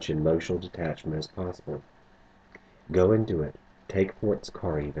as much emotional detachment as possible. "Go and do it. Take Fort's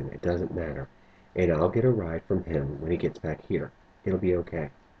car even, it doesn't matter, and I'll get a ride from him when he gets back here. It'll be okay."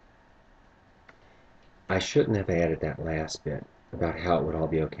 I shouldn't have added that last bit, about how it would all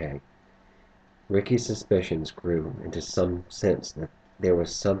be okay. Ricky's suspicions grew into some sense that there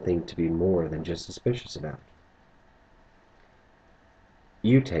was something to be more than just suspicious about.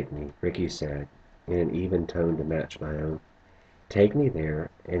 "You take me," Ricky said, in an even tone to match my own. "Take me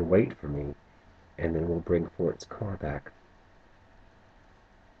there and wait for me, and then we'll bring Fort's car back."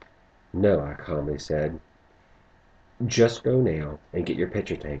 "No," I calmly said. "Just go now and get your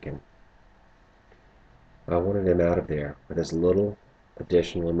picture taken." I wanted him out of there with as little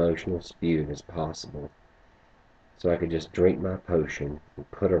additional emotional spume as possible, so I could just drink my potion and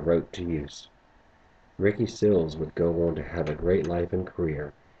put a rope to use. Ricky Sills would go on to have a great life and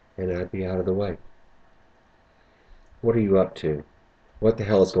career, and I'd be out of the way. What are you up to? What the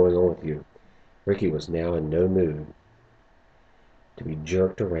hell is going on with you? Ricky was now in no mood to be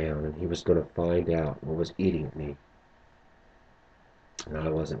jerked around, and he was going to find out what was eating at me. And I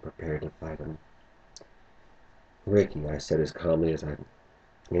wasn't prepared to fight him. Ricky, I said as calmly as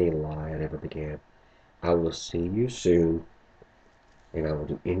any lie I'd ever began, I will see you soon, and I will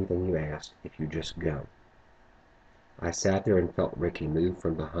do anything you ask if you just go. I sat there and felt Ricky move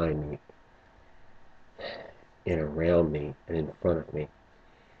from behind me and around me and in front of me.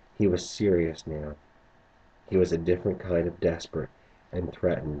 He was serious now. He was a different kind of desperate and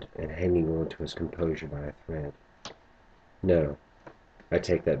threatened and hanging on to his composure by a thread. No, I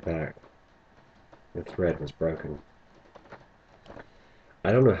take that back. The thread was broken.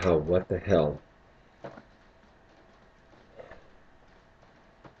 I don't know what the hell.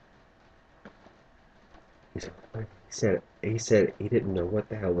 He said he didn't know what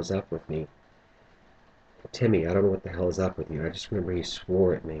the hell was up with me. Timmy, I don't know what the hell is up with you. I just remember he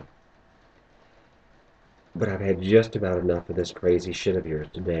swore at me. But I've had just about enough of this crazy shit of yours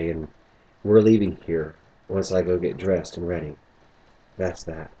today, and we're leaving here once I go get dressed and ready. That's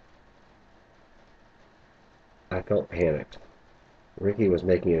that. I felt panicked. Ricky was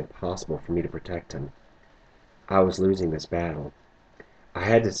making it impossible for me to protect him. I was losing this battle. I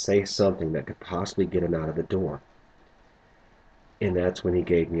had to say something that could possibly get him out of the door. And that's when he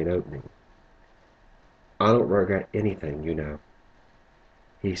gave me an opening. I don't regret anything, you know,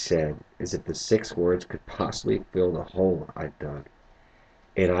 he said, as if the 6 words could possibly fill the hole I'd dug.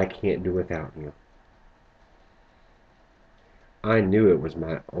 And I can't do without you. I knew it was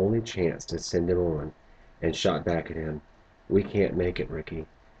my only chance to send him on, and shot back at him. We can't make it, Ricky.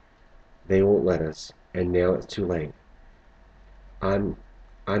 They won't let us, and now it's too late. I'm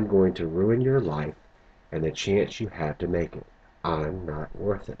going to ruin your life and the chance you have to make it. I'm not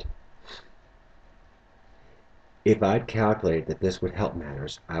worth it. If I'd calculated that this would help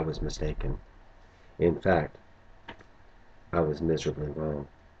matters, I was mistaken. In fact, I was miserably wrong.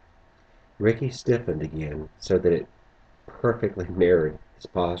 Ricky stiffened again so that it perfectly mirrored his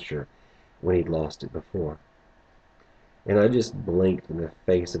posture when he'd lost it before. And I just blinked in the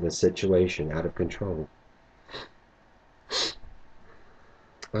face of a situation out of control.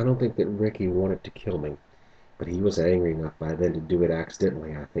 I don't think that Ricky wanted to kill me, but he was angry enough by then to do it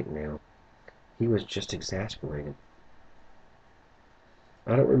accidentally, I think now. He was just exasperated.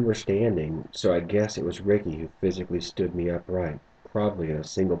 I don't remember standing, so I guess it was Ricky who physically stood me upright, probably in a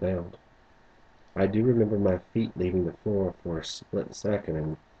single bound. I do remember my feet leaving the floor for a split second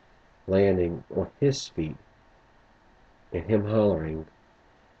and landing on his feet, and him hollering,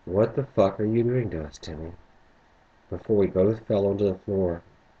 "What the fuck are you doing to us, Timmy?" before we both fell onto the floor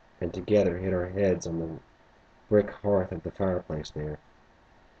and together hit our heads on the brick hearth of the fireplace there.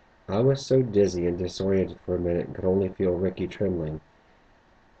 I was so dizzy and disoriented for a minute and could only feel Ricky trembling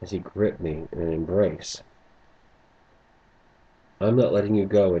as he gripped me in an embrace. "I'm not letting you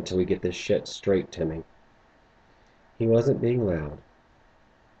go until we get this shit straight, Timmy." He wasn't being loud,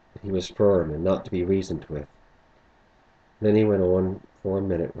 but he was firm and not to be reasoned with. Then he went on for a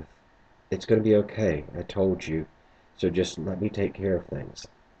minute with, "It's going to be okay, I told you, so just let me take care of things."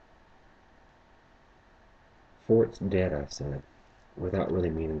 "Fort's dead," I said, without really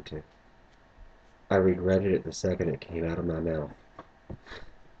meaning to. I regretted it the second it came out of my mouth.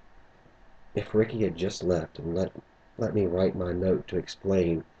 If Ricky had just left and let me write my note to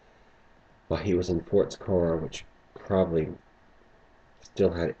explain why he was in Fort's car, which probably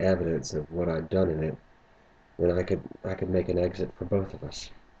still had evidence of what I'd done in it, then I could make an exit for both of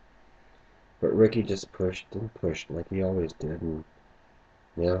us. But Ricky just pushed and pushed like he always did, and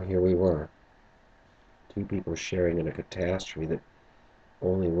now here we were, two people sharing in a catastrophe that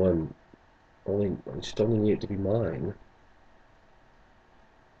only needed to be mine.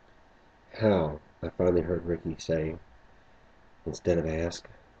 "How?" I finally heard Ricky say, instead of ask.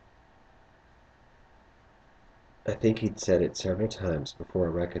 I think he'd said it several times before I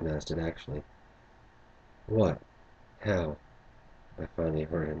recognized it actually. "What? How?" I finally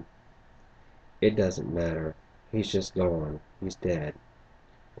heard him. "It doesn't matter. He's just gone. He's dead.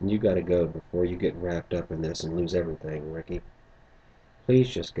 And you gotta go before you get wrapped up in this and lose everything, Ricky. Please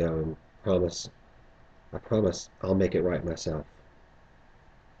just go and I promise I'll make it right myself."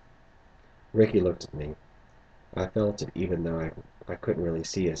 Ricky looked at me. I felt it even though I couldn't really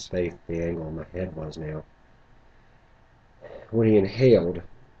see his face at the angle my head was now. When he inhaled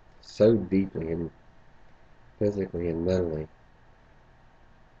so deeply and physically and mentally,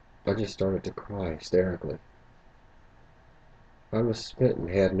 I just started to cry hysterically. I was spent and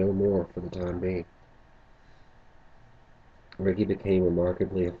had no more for the time being. Ricky became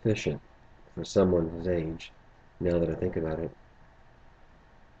remarkably efficient for someone his age, now that I think about it.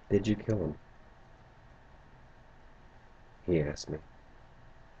 "Did you kill him?" he asked me.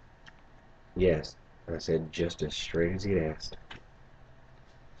 "Yes," I said, just as straight as he'd asked.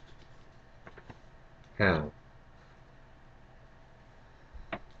 "How?"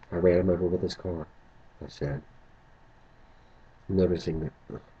 "I ran him over with his car," I said, noticing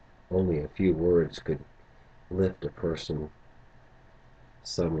that only a few words could lift a person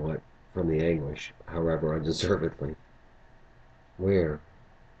somewhat from the anguish, however undeservedly. "Where?"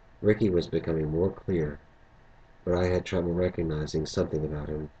 Ricky was becoming more clear, but I had trouble recognizing something about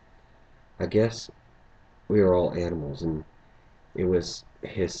him. I guess we are all animals, and it was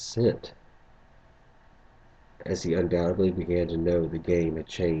his scent, as he undoubtedly began to know the game had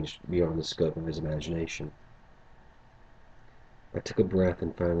changed beyond the scope of his imagination. I took a breath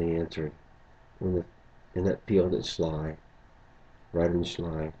and finally answered, in that field at Schley, right in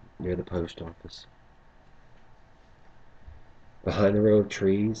Schley, near the post office. "Behind the row of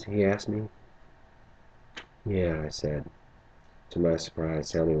trees?" he asked me. "Yeah," I said, to my surprise,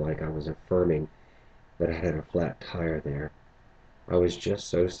 sounding like I was affirming that I had a flat tire there. I was just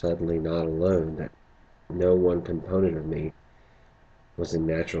so suddenly not alone that no one component of me was in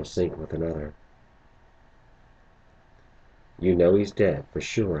natural sync with another. "You know he's dead, for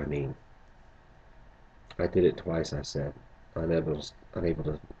sure, I mean." "I did it twice," I said, unable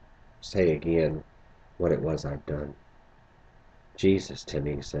to say again what it was I'd done. "Jesus,"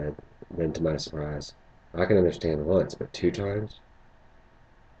 Timmy said, then to my surprise, "I can understand once, but 2 times?"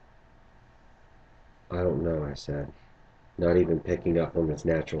 "I don't know," I said, not even picking up on his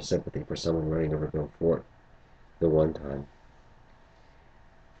natural sympathy for someone running over Bill Fort the one time.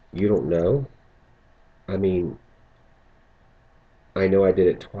 "You don't know?" "I mean, I know I did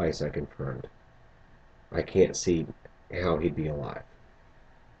it twice," I confirmed. "I can't see how he'd be alive."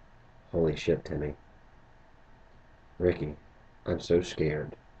 "Holy shit, Timmy." "Ricky, I'm so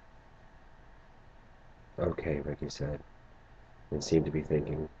scared." "Okay," Ricky said, and seemed to be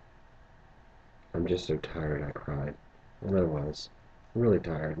thinking. "I'm just so tired," I cried. And I was. Really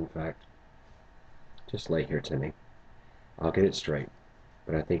tired, in fact. "Just lay here, Timmy. I'll get it straight,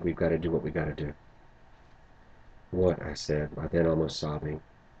 but I think we've got to do what we got to do." "What?" I said, by then almost sobbing.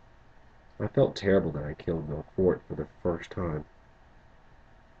 I felt terrible that I killed Bill Fort for the first time.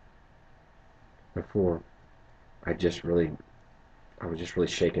 Before, I was just really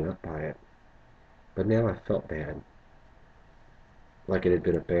shaken up by it. But now I felt bad, like it had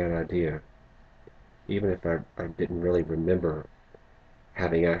been a bad idea, even if I didn't really remember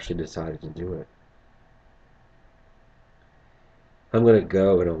having actually decided to do it. "I'm going to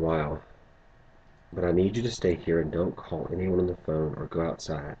go in a while, but I need you to stay here and don't call anyone on the phone or go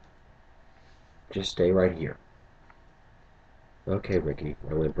outside. Just stay right here." "Okay, Ricky,"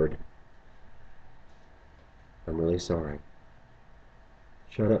 I whimpered. "I'm really sorry."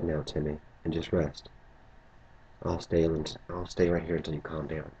 "Shut up now, Timmy, and just rest. I'll stay right here until you calm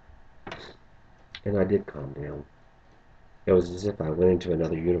down." And I did calm down. It was as if I went into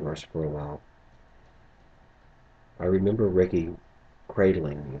another universe for a while. I remember Ricky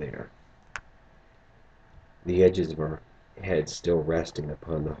cradling me there, the edges of her head still resting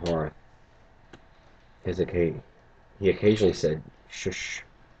upon the hearth. He occasionally said, "Shush,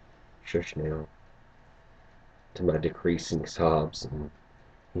 shush now," to my decreasing sobs, and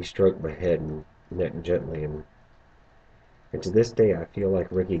he stroked my head and neck gently, and to this day I feel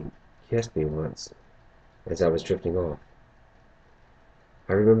like Ricky kissed me once as I was drifting off.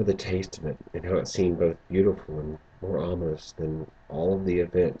 I remember the taste of it and how it seemed both beautiful and more ominous than all of the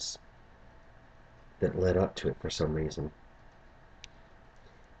events that led up to it for some reason.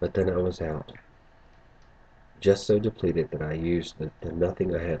 But then I was out, just so depleted that I used the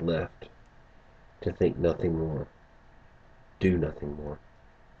nothing I had left to think nothing more, do nothing more.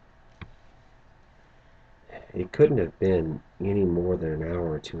 It couldn't have been any more than an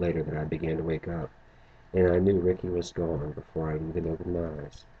hour or two later that I began to wake up, and I knew Ricky was gone before I even opened my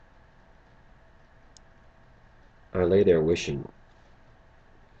eyes. I lay there wishing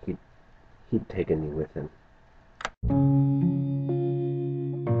he'd, he'd taken me with him.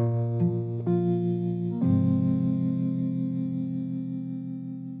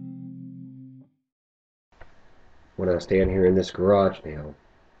 When I stand here in this garage now,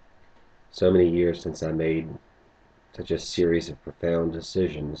 so many years since I made such a series of profound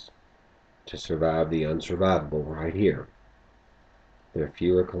decisions to survive the unsurvivable right here, there are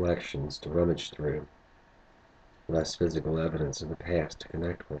fewer collections to rummage through, less physical evidence of the past to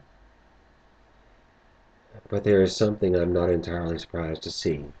connect with. But there is something I'm not entirely surprised to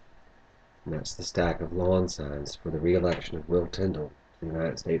see. and that's the stack of lawn signs for the re-election of Will Tyndall to the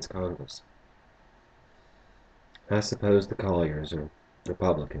United States Congress. I suppose the Colliers are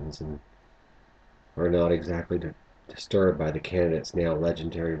Republicans and are not exactly disturbed by the candidate's now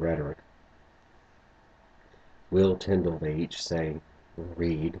legendary rhetoric. Will Tyndall, they each say, or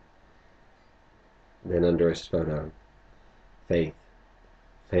read. Then under his photo, faith,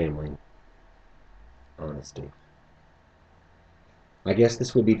 family, honesty. I guess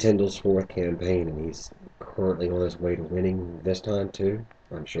this would be Tyndall's fourth campaign, and he's currently on his way to winning this time too,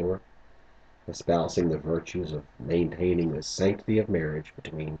 I'm sure, espousing the virtues of maintaining the sanctity of marriage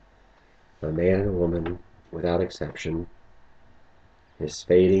between a man and a woman without exception, his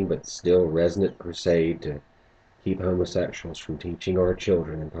fading but still resonant crusade to keep homosexuals from teaching our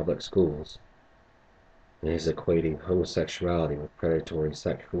children in public schools, and his equating homosexuality with predatory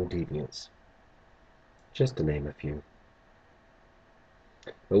sexual deviance, just to name a few.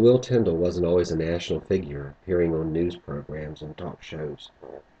 But Will Tyndall wasn't always a national figure, appearing on news programs and talk shows,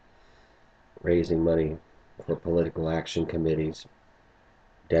 raising money for political action committees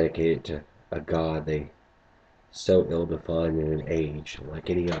dedicated to a God they so ill-defined in an age like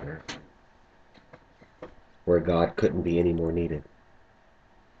any other, where God couldn't be any more needed.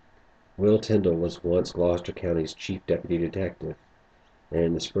 Will Tyndall was once Gloucester County's chief deputy detective, and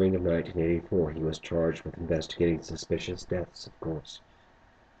in the spring of 1984 he was charged with investigating suspicious deaths, of course.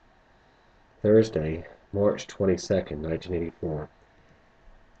 Thursday, March 22nd, 1984,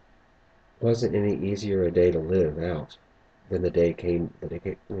 wasn't any easier a day to live out than the day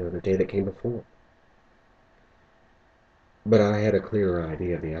that came before. But I had a clearer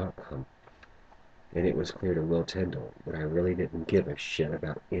idea of the outcome, and it was clear to Will Tyndall that I really didn't give a shit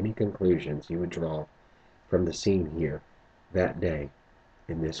about any conclusions he would draw from the scene here that day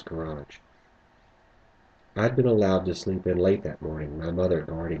in this garage. I'd been allowed to sleep in late that morning, my mother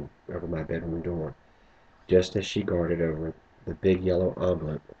guarding over my bedroom door, just as she guarded over the big yellow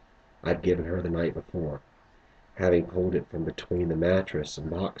envelope I'd given her the night before, having pulled it from between the mattress and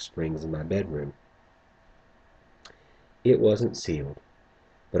box springs in my bedroom. It wasn't sealed,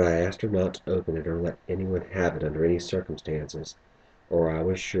 but I asked her not to open it or let anyone have it under any circumstances, or I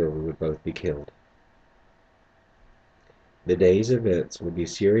was sure we would both be killed. The day's events would be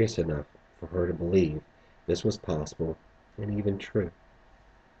serious enough for her to believe this was possible and even true.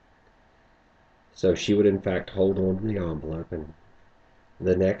 So she would in fact hold on to the envelope and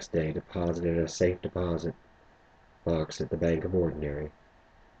the next day deposit it in a safe deposit box at the Bank of Ordinary,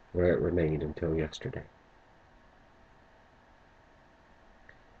 where it remained until yesterday.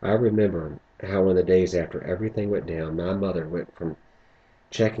 I remember how in the days after everything went down, my mother went from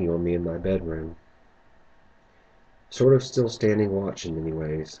checking on me in my bedroom, sort of still standing watch in many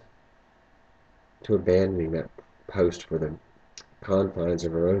ways, to abandoning that post for the confines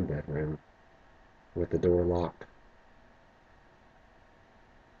of her own bedroom, with the door locked.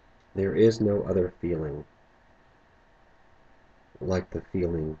 There is no other feeling like the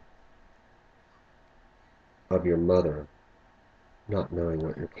feeling of your mother not knowing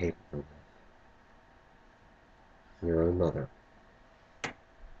what you're capable of. Your own mother.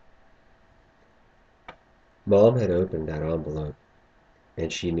 Mom had opened that envelope,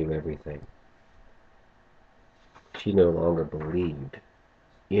 and she knew everything. She no longer believed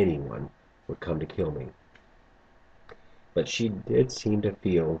anyone would come to kill me. But she did seem to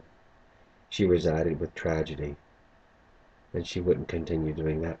feel she resided with tragedy, and she wouldn't continue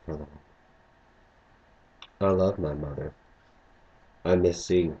doing that for long. I love my mother. I miss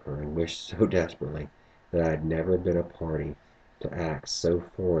seeing her and wish so desperately that I had never been a party to acts so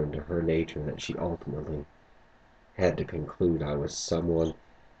foreign to her nature that she ultimately had to conclude I was someone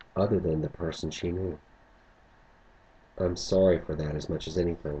other than the person she knew. I'm sorry for that as much as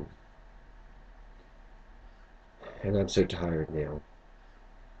anything. And I'm so tired now.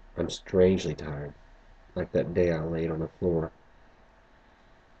 I'm strangely tired, like that day I laid on the floor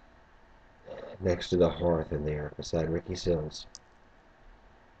next to the hearth in there beside Ricky Sills.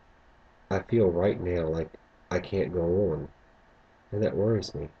 I feel right now like I can't go on, and that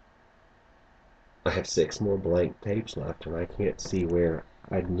worries me. I have 6 more blank tapes left, and I can't see where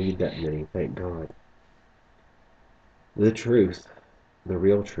I'd need that many, thank God. The truth, the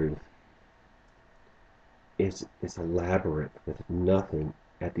real truth, is a labyrinth with nothing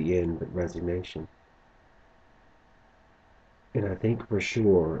at the end but resignation. And I think for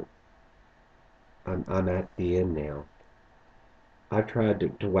sure I'm at the end now. I've tried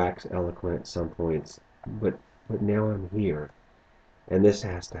to wax eloquent at some points, but now I'm here, and this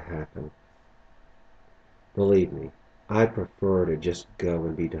has to happen. Believe me, I'd prefer to just go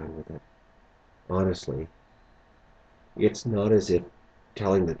and be done with it. Honestly, it's not as if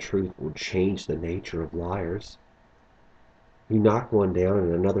telling the truth will change the nature of liars. You knock one down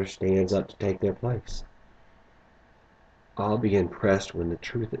and another stands up to take their place. I'll be impressed when the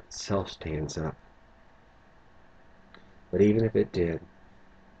truth itself stands up. But even if it did,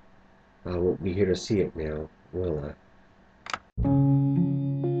 I won't be here to see it now, will I?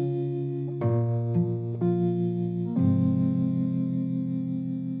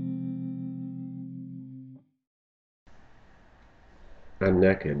 I'm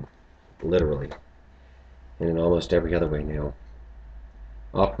naked, literally, and in almost every other way now.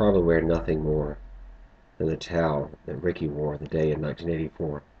 I'll probably wear nothing more than the towel that Ricky wore the day in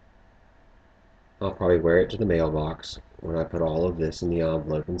 1984. I'll probably wear it to the mailbox when I put all of this in the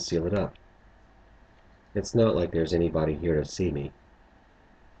envelope and seal it up. It's not like there's anybody here to see me.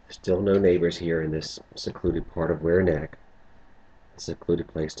 Still no neighbors here in this secluded part of Ware Neck, a secluded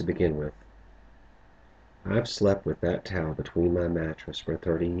place to begin with. I've slept with that towel between my mattress for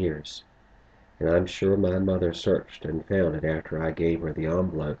 30 years, and I'm sure my mother searched and found it after I gave her the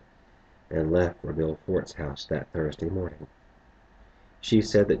envelope and left for Bill Fort's house that Thursday morning. She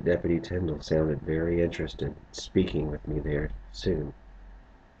said that Deputy Tyndall sounded very interested in speaking with me there soon,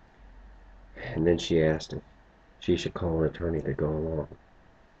 and then she asked if she should call an attorney to go along.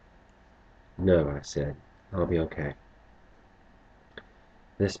 No, I said, I'll be okay.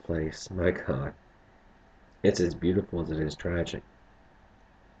 This place, my God, it's as beautiful as it is tragic.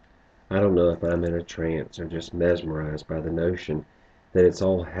 I don't know if I'm in a trance or just mesmerized by the notion that it's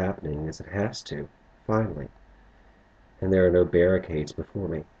all happening as it has to, finally, and there are no barricades before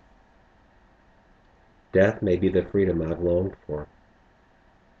me. Death may be the freedom I've longed for.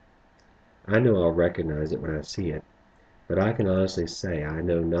 I know I'll recognize it when I see it, but I can honestly say I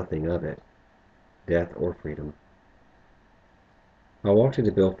know nothing of it, death or freedom. I walked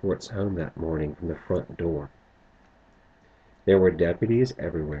into Bill Fort's home that morning from the front door. There were deputies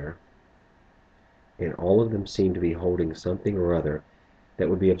everywhere, and all of them seemed to be holding something or other that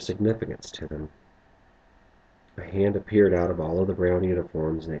would be of significance to them. A hand appeared out of all of the brown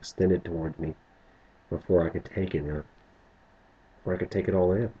uniforms and extended toward me before I could take it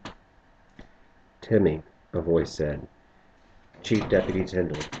all in. Timmy, a voice said. Chief Deputy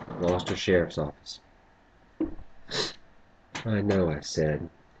Tyndall, Gloucester Sheriff's Office. I know, I said,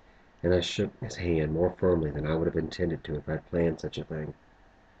 and I shook his hand more firmly than I would have intended to if I'd planned such a thing.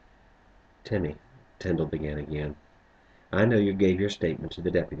 Timmy, Tyndall began again, I know you gave your statement to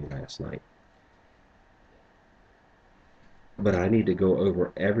the deputy last night. But I need to go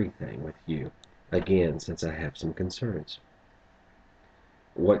over everything with you again since I have some concerns.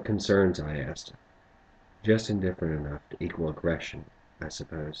 What concerns? I asked. Just indifferent enough to equal aggression, I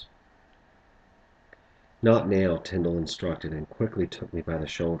suppose. Not now, Tyndall instructed, and quickly took me by the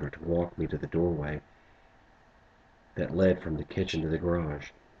shoulder to walk me to the doorway that led from the kitchen to the garage.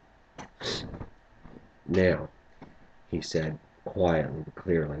 Now, he said, quietly but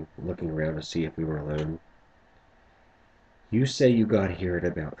clearly, looking around to see if we were alone. You say you got here at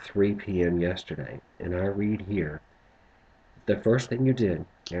about 3 p.m. yesterday, and I read here that the first thing you did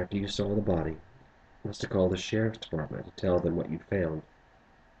after you saw the body was to call the sheriff's department to tell them what you'd found.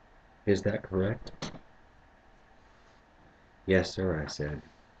 Is that correct? Yes, sir, I said.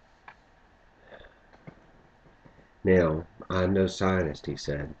 Now, I'm no scientist, he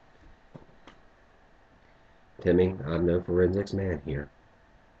said. Timmy, I'm no forensics man here.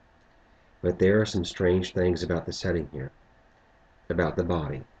 But there are some strange things about the setting here, about the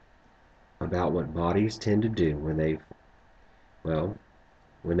body, about what bodies tend to do when they've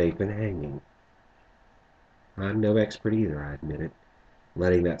been hanging. I'm no expert either, I admitted,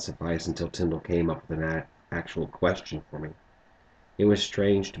 letting that suffice until Tyndall came up with an actual question for me. It was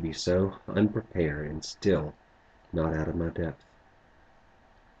strange to be so unprepared and still not out of my depth.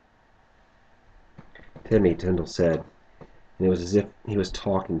 Timmy, Tyndall said, and it was as if he was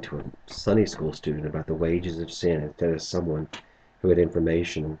talking to a Sunday school student about the wages of sin instead of someone who had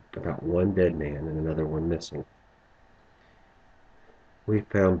information about one dead man and another one missing. We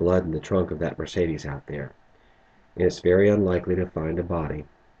found blood in the trunk of that Mercedes out there, and it's very unlikely to find a body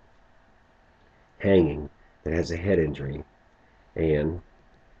hanging that has a head injury, and,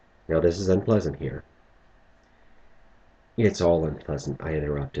 now this is unpleasant here. It's all unpleasant, I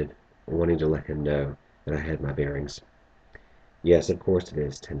interrupted, wanting to let him know that I had my bearings. Yes, of course it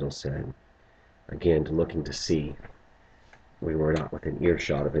is, Tyndall said, again looking to see we were not within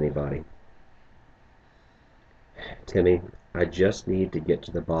earshot of anybody. Timmy, I just need to get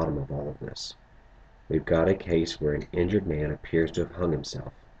to the bottom of all of this. We've got a case where an injured man appears to have hung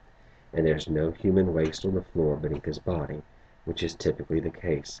himself, and there's no human waste on the floor beneath his body, which is typically the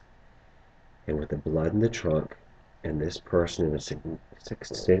case. And with the blood in the trunk And this person is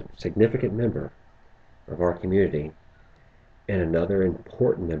a significant member of our community and another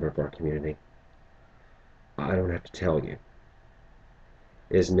important member of our community. I don't have to tell you.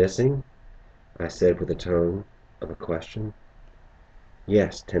 Is missing? I said with a tone of a question.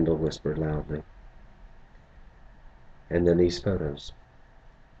 Yes, Tyndall whispered loudly. And then these photos.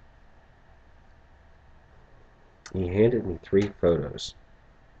 He handed me 3 photos,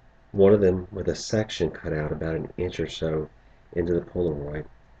 one of them with a section cut out about an inch or so into the Polaroid.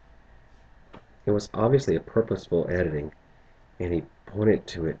 It was obviously a purposeful editing, and he pointed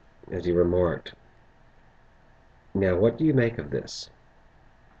to it as he remarked, "Now what do you make of this?"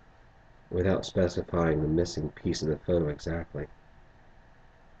 Without specifying the missing piece of the photo exactly.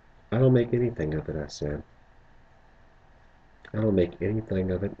 "I don't make anything of it," I said. "I don't make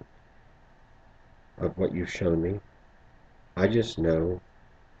anything of it, of what you've shown me. I just know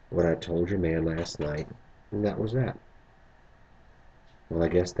what I told your man last night, and that was that." "Well, I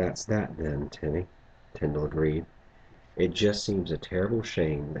guess that's that then, Timmy," Tyndall agreed. "It just seems a terrible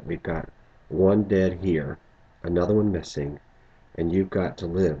shame that we've got one dead here, another one missing, and you've got to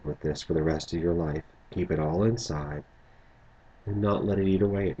live with this for the rest of your life, keep it all inside, and not let it eat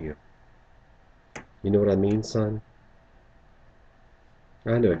away at you. You know what I mean, son?"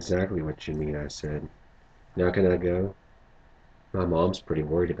 "I know exactly what you mean," I said. "Now can I go? My mom's pretty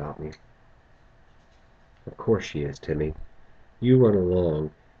worried about me." "Of course she is, Timmy. You run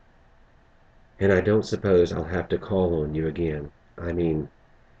along, and I don't suppose I'll have to call on you again. I mean,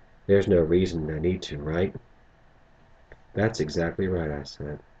 there's no reason I need to, right?" "That's exactly right," I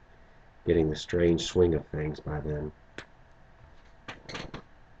said, getting the strange swing of things by then.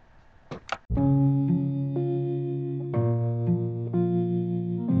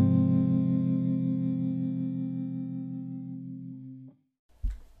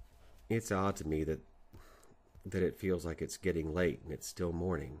 It's odd to me that it feels like it's getting late and it's still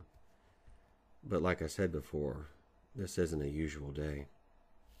morning. But like I said before, this isn't a usual day.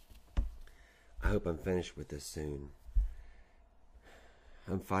 I hope I'm finished with this soon.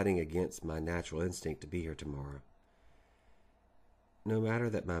 I'm fighting against my natural instinct to be here tomorrow. No matter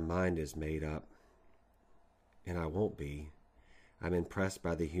that my mind is made up, and I won't be, I'm impressed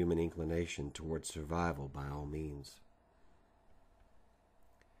by the human inclination towards survival by all means.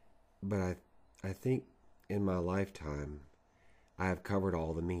 But I think in my lifetime, I have covered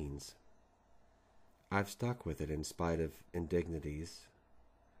all the means. I've stuck with it in spite of indignities,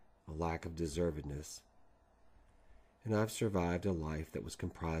 a lack of deservedness, and I've survived a life that was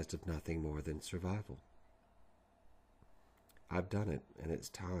comprised of nothing more than survival. I've done it, and it's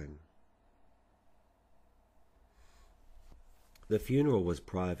time. The funeral was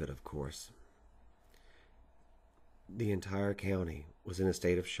private, of course. The entire county was in a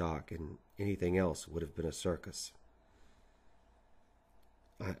state of shock, and anything else would have been a circus.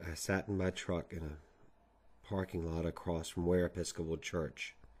 I sat in my truck in a parking lot across from Ware Episcopal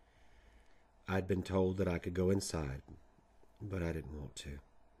Church. I'd been told that I could go inside, but I didn't want to.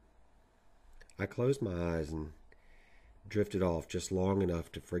 I closed my eyes and drifted off just long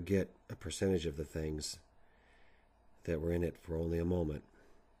enough to forget a percentage of the things that were in it for only a moment.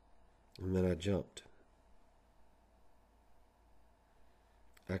 And then I jumped.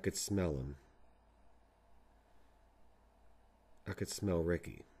 I could smell him. I could smell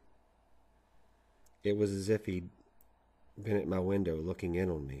Ricky. It was as if he'd been at my window looking in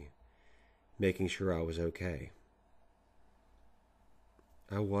on me, making sure I was okay.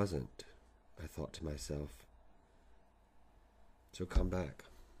 I wasn't, I thought to myself. So come back.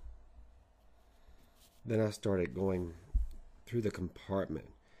 Then I started going through the compartment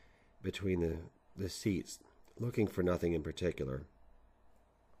between the seats, looking for nothing in particular.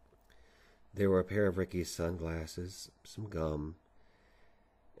 There were a pair of Ricky's sunglasses, some gum,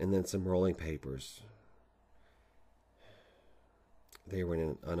 and then some rolling papers. They were in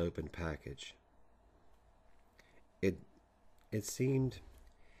an unopened package. It seemed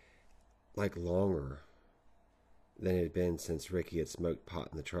like longer than it had been since Ricky had smoked pot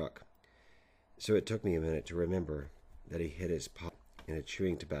in the truck, so it took me a minute to remember that he hid his pot in a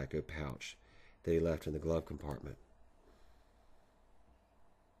chewing tobacco pouch that he left in the glove compartment.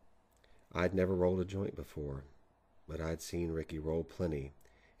 I'd never rolled a joint before, but I'd seen Ricky roll plenty,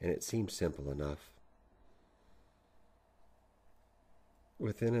 and it seemed simple enough.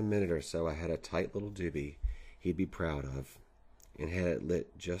 Within a minute or so, I had a tight little doobie he'd be proud of, and had it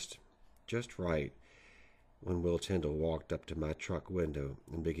lit just right when Will Tyndall walked up to my truck window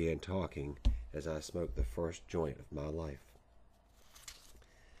and began talking as I smoked the first joint of my life.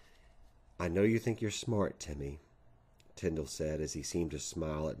 "I know you think you're smart, Timmy," Tyndall said as he seemed to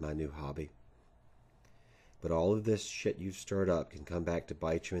smile at my new hobby. But all of this shit you've stirred up can come back to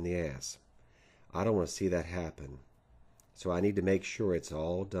bite you in the ass. I don't want to see that happen. So I need to make sure it's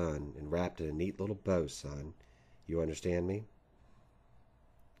all done and wrapped in a neat little bow, son. You understand me?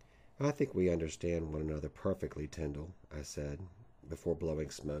 I think we understand one another perfectly, Tyndall, I said, before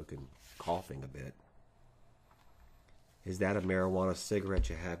blowing smoke and coughing a bit. Is that a marijuana cigarette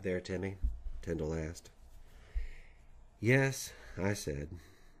you have there, Timmy? Tyndall asked. Yes, I said.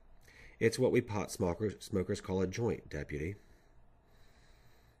 It's what we pot smokers call a joint, Deputy.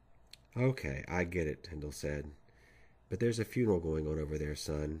 Okay, I get it, Tyndall said. But there's a funeral going on over there,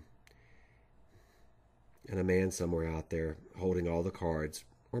 son. And a man somewhere out there holding all the cards,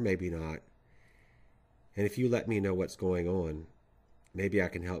 or maybe not. And if you let me know what's going on, maybe I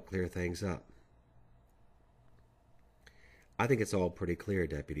can help clear things up. I think it's all pretty clear,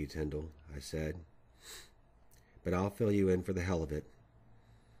 Deputy Tyndall, I said. But I'll fill you in for the hell of it,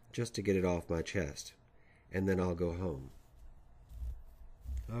 just to get it off my chest, and then I'll go home.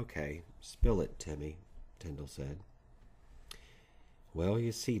 Okay, spill it, Timmy, Tyndall said. Well,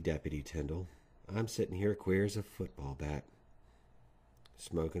 you see, Deputy Tyndall, I'm sitting here queer as a football bat,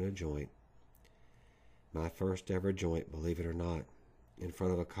 smoking a joint. My first ever joint, believe it or not, in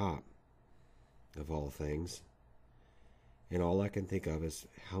front of a cop, of all things. And all I can think of is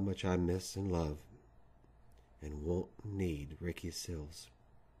how much I miss and love and won't need Ricky Sills.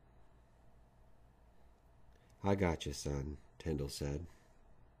 I got you, son, Tyndall said.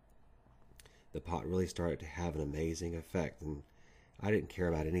 The pot really started to have an amazing effect, and I didn't care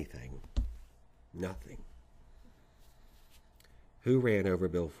about anything. Nothing. Who ran over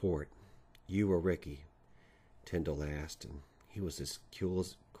Bill Fort? You or Ricky? Tyndall asked, and he was as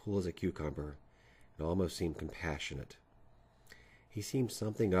cool as a cucumber and almost seemed compassionate. He seemed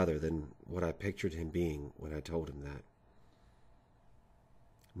something other than what I pictured him being when I told him that.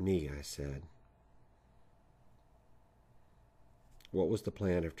 Me, I said. What was the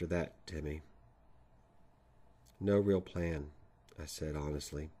plan after that, Timmy? No real plan, I said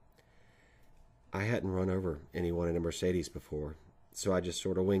honestly. I hadn't run over anyone in a Mercedes before, so I just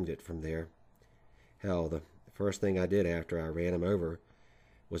sort of winged it from there. Hell, the first thing I did after I ran him over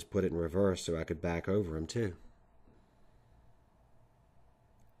was put it in reverse so I could back over him, too.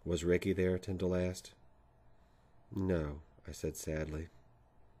 Was Ricky there? Tyndall asked. No, I said sadly.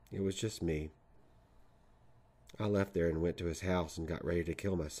 It was just me. I left there and went to his house and got ready to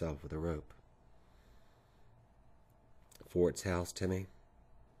kill myself with a rope. Fort's house, Timmy?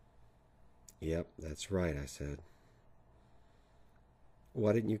 Yep, that's right, I said.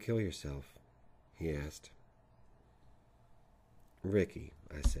 Why didn't you kill yourself? He asked. Ricky,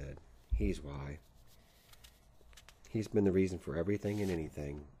 I said. He's why. He's been the reason for everything and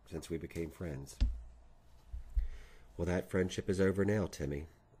anything since we became friends. Well, that friendship is over now, Timmy,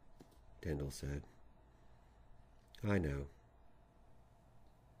 Tyndall said. I know.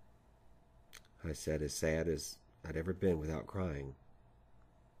 I said, as sad as I'd ever been without crying.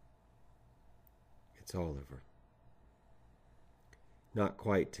 It's all over. Not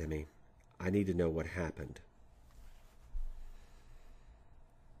quite, Timmy. I need to know what happened.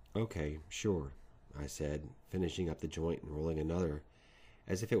 Okay, sure, I said, finishing up the joint and rolling another,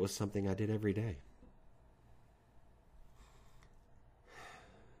 as if it was something I did every day.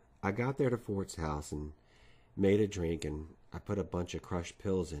 I got there to Fort's house and made a drink, and I put a bunch of crushed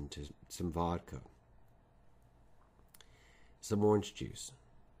pills into some vodka, some orange juice,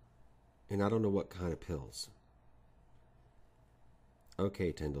 and I don't know what kind of pills.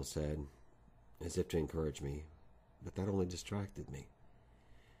 Okay, Tyndall said, as if to encourage me, but that only distracted me.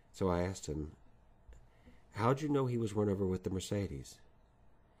 So I asked him, how'd you know he was run over with the Mercedes?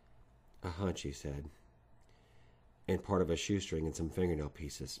 A hunch, he said, and part of a shoestring and some fingernail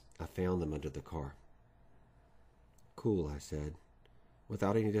pieces. I found them under the car. Cool, I said,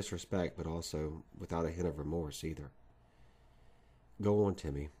 without any disrespect, but also without a hint of remorse either. Go on,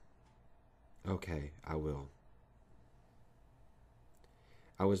 Timmy. Okay, I will.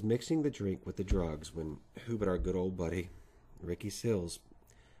 I was mixing the drink with the drugs when who but our good old buddy, Ricky Sills,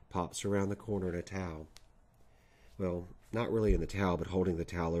 pops around the corner in a towel. Well, not really in the towel, but holding the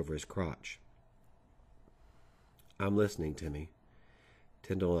towel over his crotch. I'm listening, Timmy.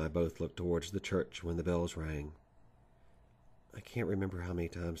 Tyndall and I both looked towards the church when the bells rang. I can't remember how many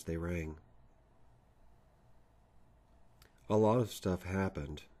times they rang. A lot of stuff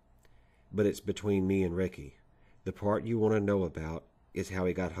happened, but it's between me and Ricky. The part you want to know about is how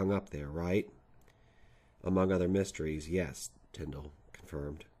he got hung up there, right? Among other mysteries, yes, Tyndall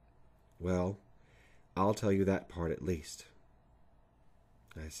confirmed. Well, I'll tell you that part at least,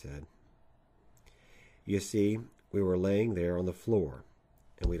 I said. You see, we were laying there on the floor,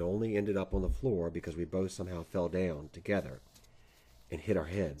 and we'd only ended up on the floor because we both somehow fell down together and hit our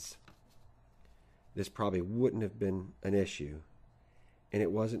heads. This probably wouldn't have been an issue, and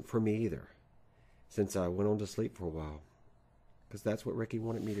it wasn't for me either, since I went on to sleep for a while, because that's what Ricky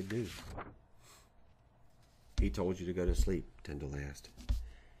wanted me to do. He told you to go to sleep, Tyndall asked.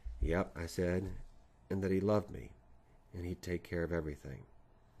 Yep, I said, and that he loved me, and he'd take care of everything.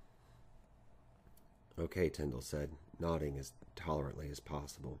 Okay, Tyndall said, nodding as tolerantly as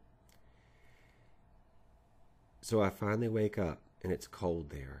possible. So I finally wake up, and it's cold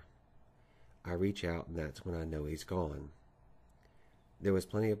there. I reach out, and that's when I know he's gone. There was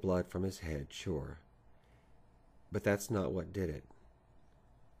plenty of blood from his head, sure, but that's not what did it.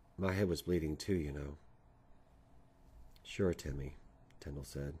 My head was bleeding too, you know. Sure, Timmy, Tyndall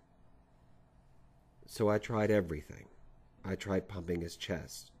said. So I tried everything. I tried pumping his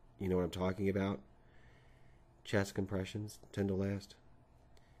chest. You know what I'm talking about? Chest compressions? Tyndall asked.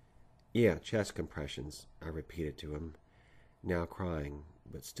 Yeah, chest compressions, I repeated to him, now crying,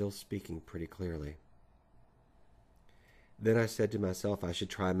 but still speaking pretty clearly. Then I said to myself I should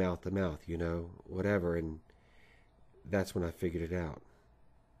try mouth to mouth, you know, whatever, and that's when I figured it out.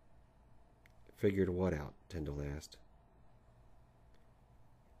 Figured what out? Tyndall asked.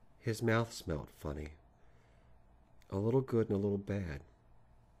 His mouth smelled funny. A little good and a little bad.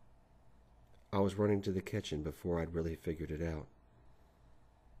 I was running to the kitchen before I'd really figured it out.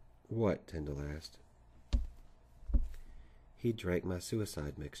 What? Tyndall asked. He drank my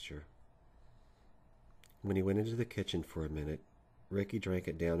suicide mixture. When he went into the kitchen for a minute, Ricky drank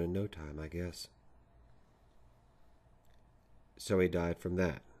it down in no time, I guess. So he died from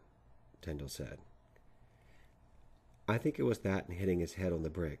that, Tyndall said. I think it was that and hitting his head on the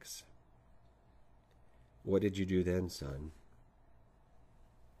bricks. What did you do then, son?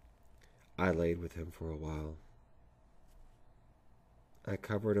 I laid with him for a while. I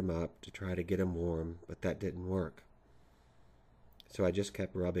covered him up to try to get him warm, but that didn't work. So I just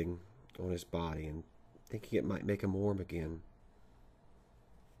kept rubbing on his body and thinking it might make him warm again.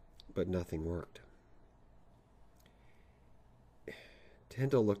 But nothing worked.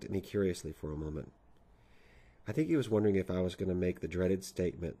 Tyndall looked at me curiously for a moment. I think he was wondering if I was going to make the dreaded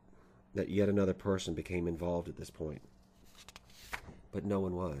statement that yet another person became involved at this point. But no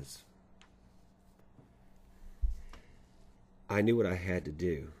one was. I knew what I had to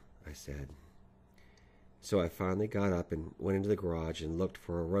do, I said. So I finally got up and went into the garage and looked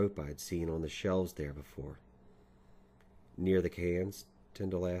for a rope I'd seen on the shelves there before. Near the cans?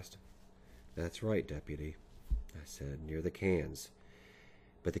 Tyndall asked. That's right, Deputy, I said, near the cans.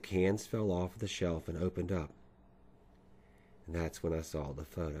 But the cans fell off the shelf and opened up. And that's when I saw the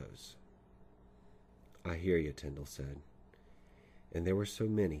photos. I hear you, Tyndall said. And there were so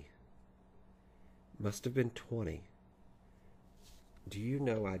many. Must have been 20. Do you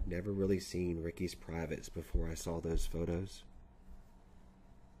know I'd never really seen Ricky's privates before I saw those photos?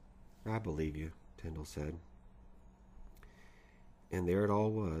 I believe you, Tyndall said. And there it all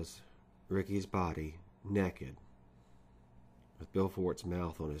was, Ricky's body, naked, with Bill Fort's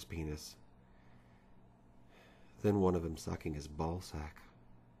mouth on his penis. Then one of them sucking his ball sack.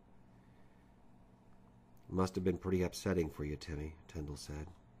 Must have been pretty upsetting for you, Timmy, Tyndall said.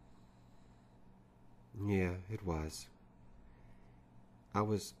 Yeah, it was. I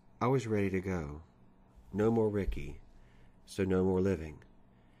was ready to go. No more Ricky, so no more living.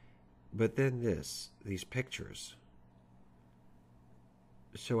 But then these pictures.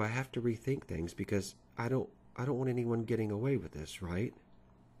 So I have to rethink things because I don't want anyone getting away with this, right?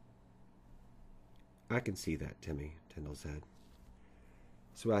 I can see that, Timmy, Tyndall said.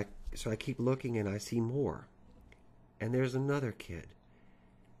 So I keep looking and I see more. And there's another kid.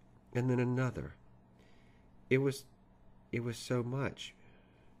 And then another. It was so much.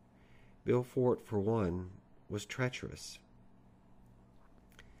 Bill Fort, for one, was treacherous.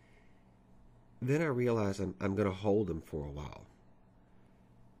 Then I realize I'm going to hold him for a while.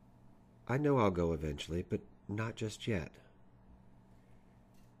 I know I'll go eventually, but not just yet.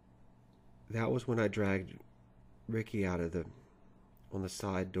 That was when I dragged Ricky out of on the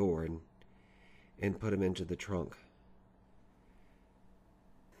side door and put him into the trunk.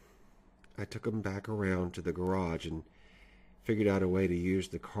 I took him back around to the garage and figured out a way to use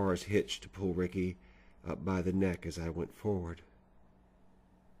the car's hitch to pull Ricky up by the neck as I went forward.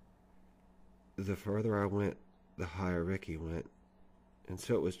 The further I went, the higher Ricky went, and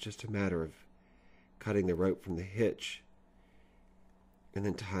so it was just a matter of cutting the rope from the hitch and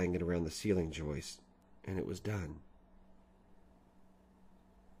then tying it around the ceiling joist, and it was done.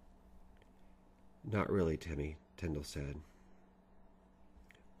 Not really, Timmy, Tyndall said.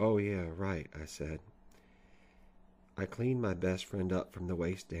 Oh, yeah, right, I said. I cleaned my best friend up from the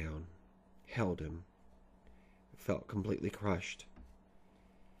waist down, held him, felt completely crushed,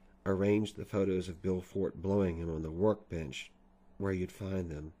 arranged the photos of Bill Fort blowing him on the workbench where you'd find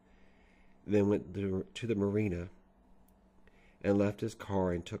them, then went to the marina and left his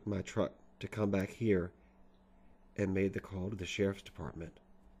car and took my truck to come back here and made the call to the sheriff's department.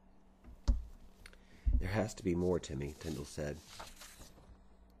 There has to be more, Timmy, Tyndall said.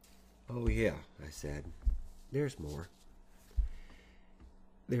 Oh, yeah, I said. There's more.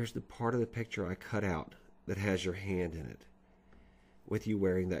 There's the part of the picture I cut out that has your hand in it, with you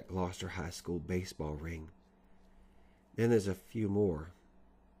wearing that Gloucester High School baseball ring. Then there's a few more,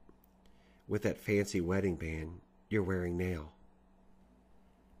 with that fancy wedding band you're wearing now.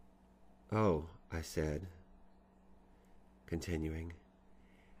 Oh, I said, continuing.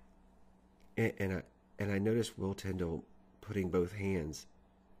 And I noticed Will Tyndall putting both hands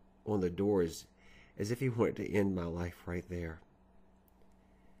on the doors as if he wanted to end my life right there.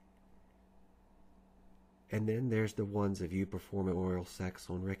 And then there's the ones of you performing oral sex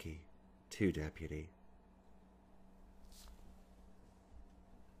on Ricky, too, Deputy.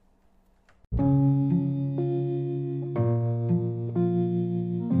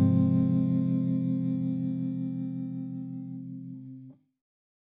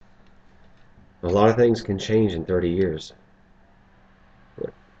 A lot of things can change in 30 years,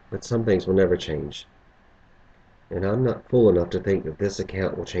 but some things will never change. And I'm not fool enough to think that this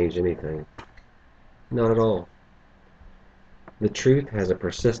account will change anything. Not at all. The truth has a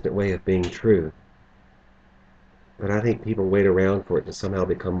persistent way of being true, but I think people wait around for it to somehow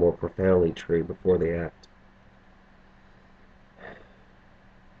become more profoundly true before they act.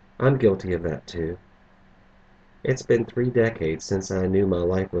 I'm guilty of that too. It's been 3 decades since I knew my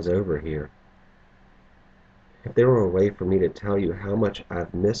life was over here. If there were a way for me to tell you how much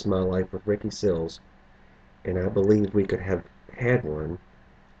I've missed my life with Ricky Sills, and I believed we could have had one,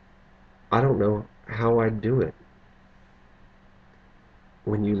 I don't know how I'd do it.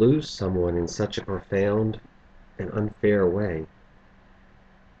 When you lose someone in such a profound and unfair way,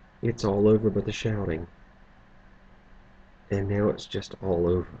 it's all over but the shouting. And now it's just all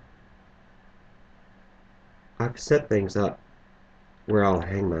over. I've set things up where I'll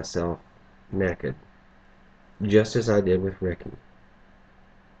hang myself naked, just as I did with Ricky.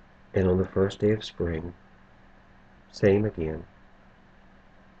 And on the first day of spring, same again.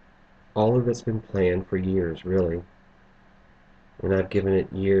 All of it's been planned for years, really. And I've given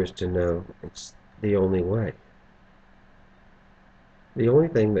it years to know it's the only way. The only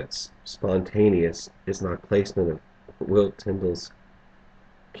thing that's spontaneous is my placement of Will Tyndall's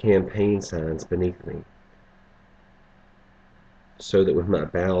campaign signs beneath me, so that when my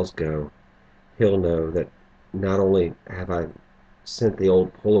bowels go, he'll know that not only have I sent the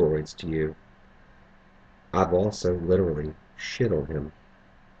old Polaroids to you, I've also literally shit on him.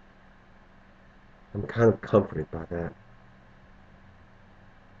 I'm kind of comforted by that.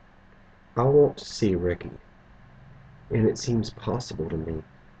 I want to see Ricky, and it seems possible to me.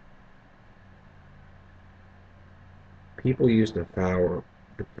 People use the power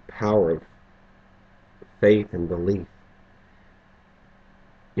of faith and belief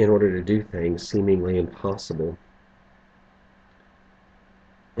in order to do things seemingly impossible.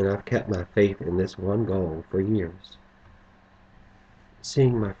 And I've kept my faith in this one goal for years.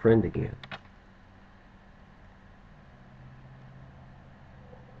 Seeing my friend again.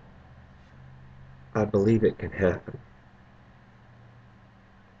 I believe it can happen.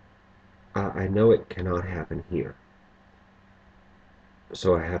 I know it cannot happen here.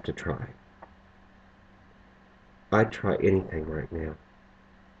 So I have to try. I'd try anything right now.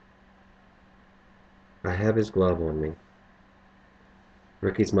 I have his glove on me.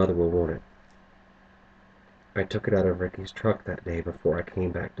 Ricky's mother will want it. I took it out of Ricky's truck that day before I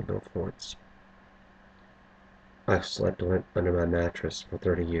came back to Bill Fort's. I've slept on it under my mattress for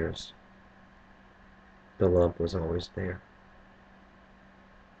 30 years. The lump was always there.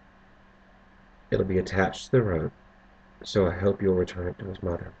 It'll be attached to the rope, so I hope you'll return it to his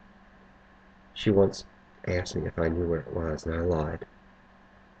mother. She once asked me if I knew where it was, and I lied.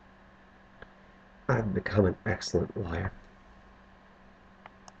 I've become an excellent liar.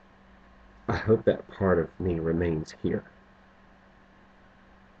 I hope that part of me remains here.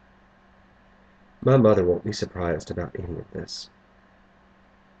 My mother won't be surprised about any of this.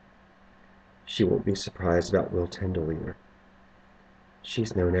 She won't be surprised about Will Tyndall either.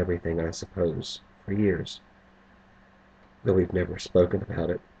 She's known everything, I suppose, for years, though we've never spoken about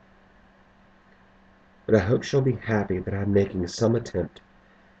it. But I hope she'll be happy that I'm making some attempt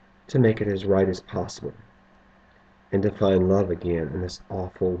to make it as right as possible, and to find love again in this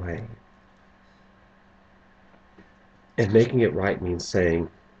awful way. And making it right means saying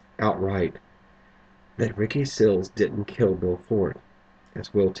outright that Ricky Sills didn't kill Bill Ford,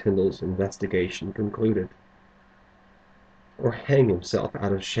 as Will Tyndall's investigation concluded, or hang himself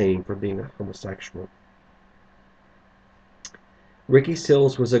out of shame for being a homosexual. Ricky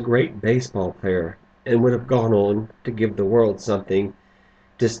Sills was a great baseball player and would have gone on to give the world something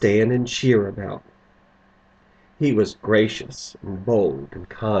to stand and cheer about. He was gracious and bold and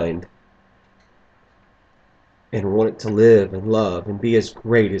kind, and wanted to live and love and be as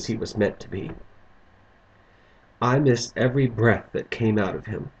great as he was meant to be. I missed every breath that came out of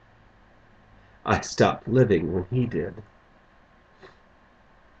him. I stopped living when he did.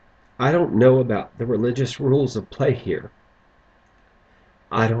 I don't know about the religious rules of play here.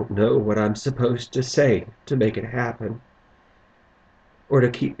 I don't know what I'm supposed to say to make it happen, or to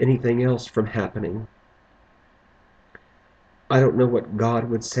keep anything else from happening. I don't know what God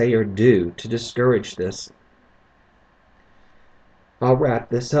would say or do to discourage this. I'll wrap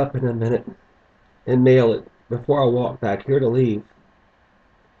this up in a minute and mail it before I walk back here to leave.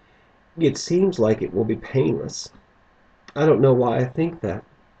 It seems like it will be painless. I don't know why I think that.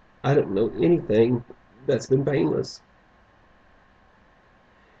 I don't know anything that's been painless.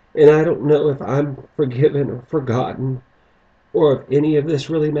 And I don't know if I'm forgiven or forgotten, or if any of this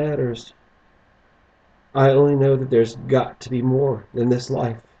really matters. I only know that there's got to be more than this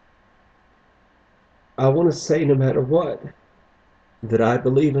life. I want to say, no matter what, that I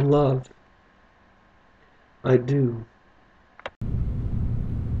believe in love. I do.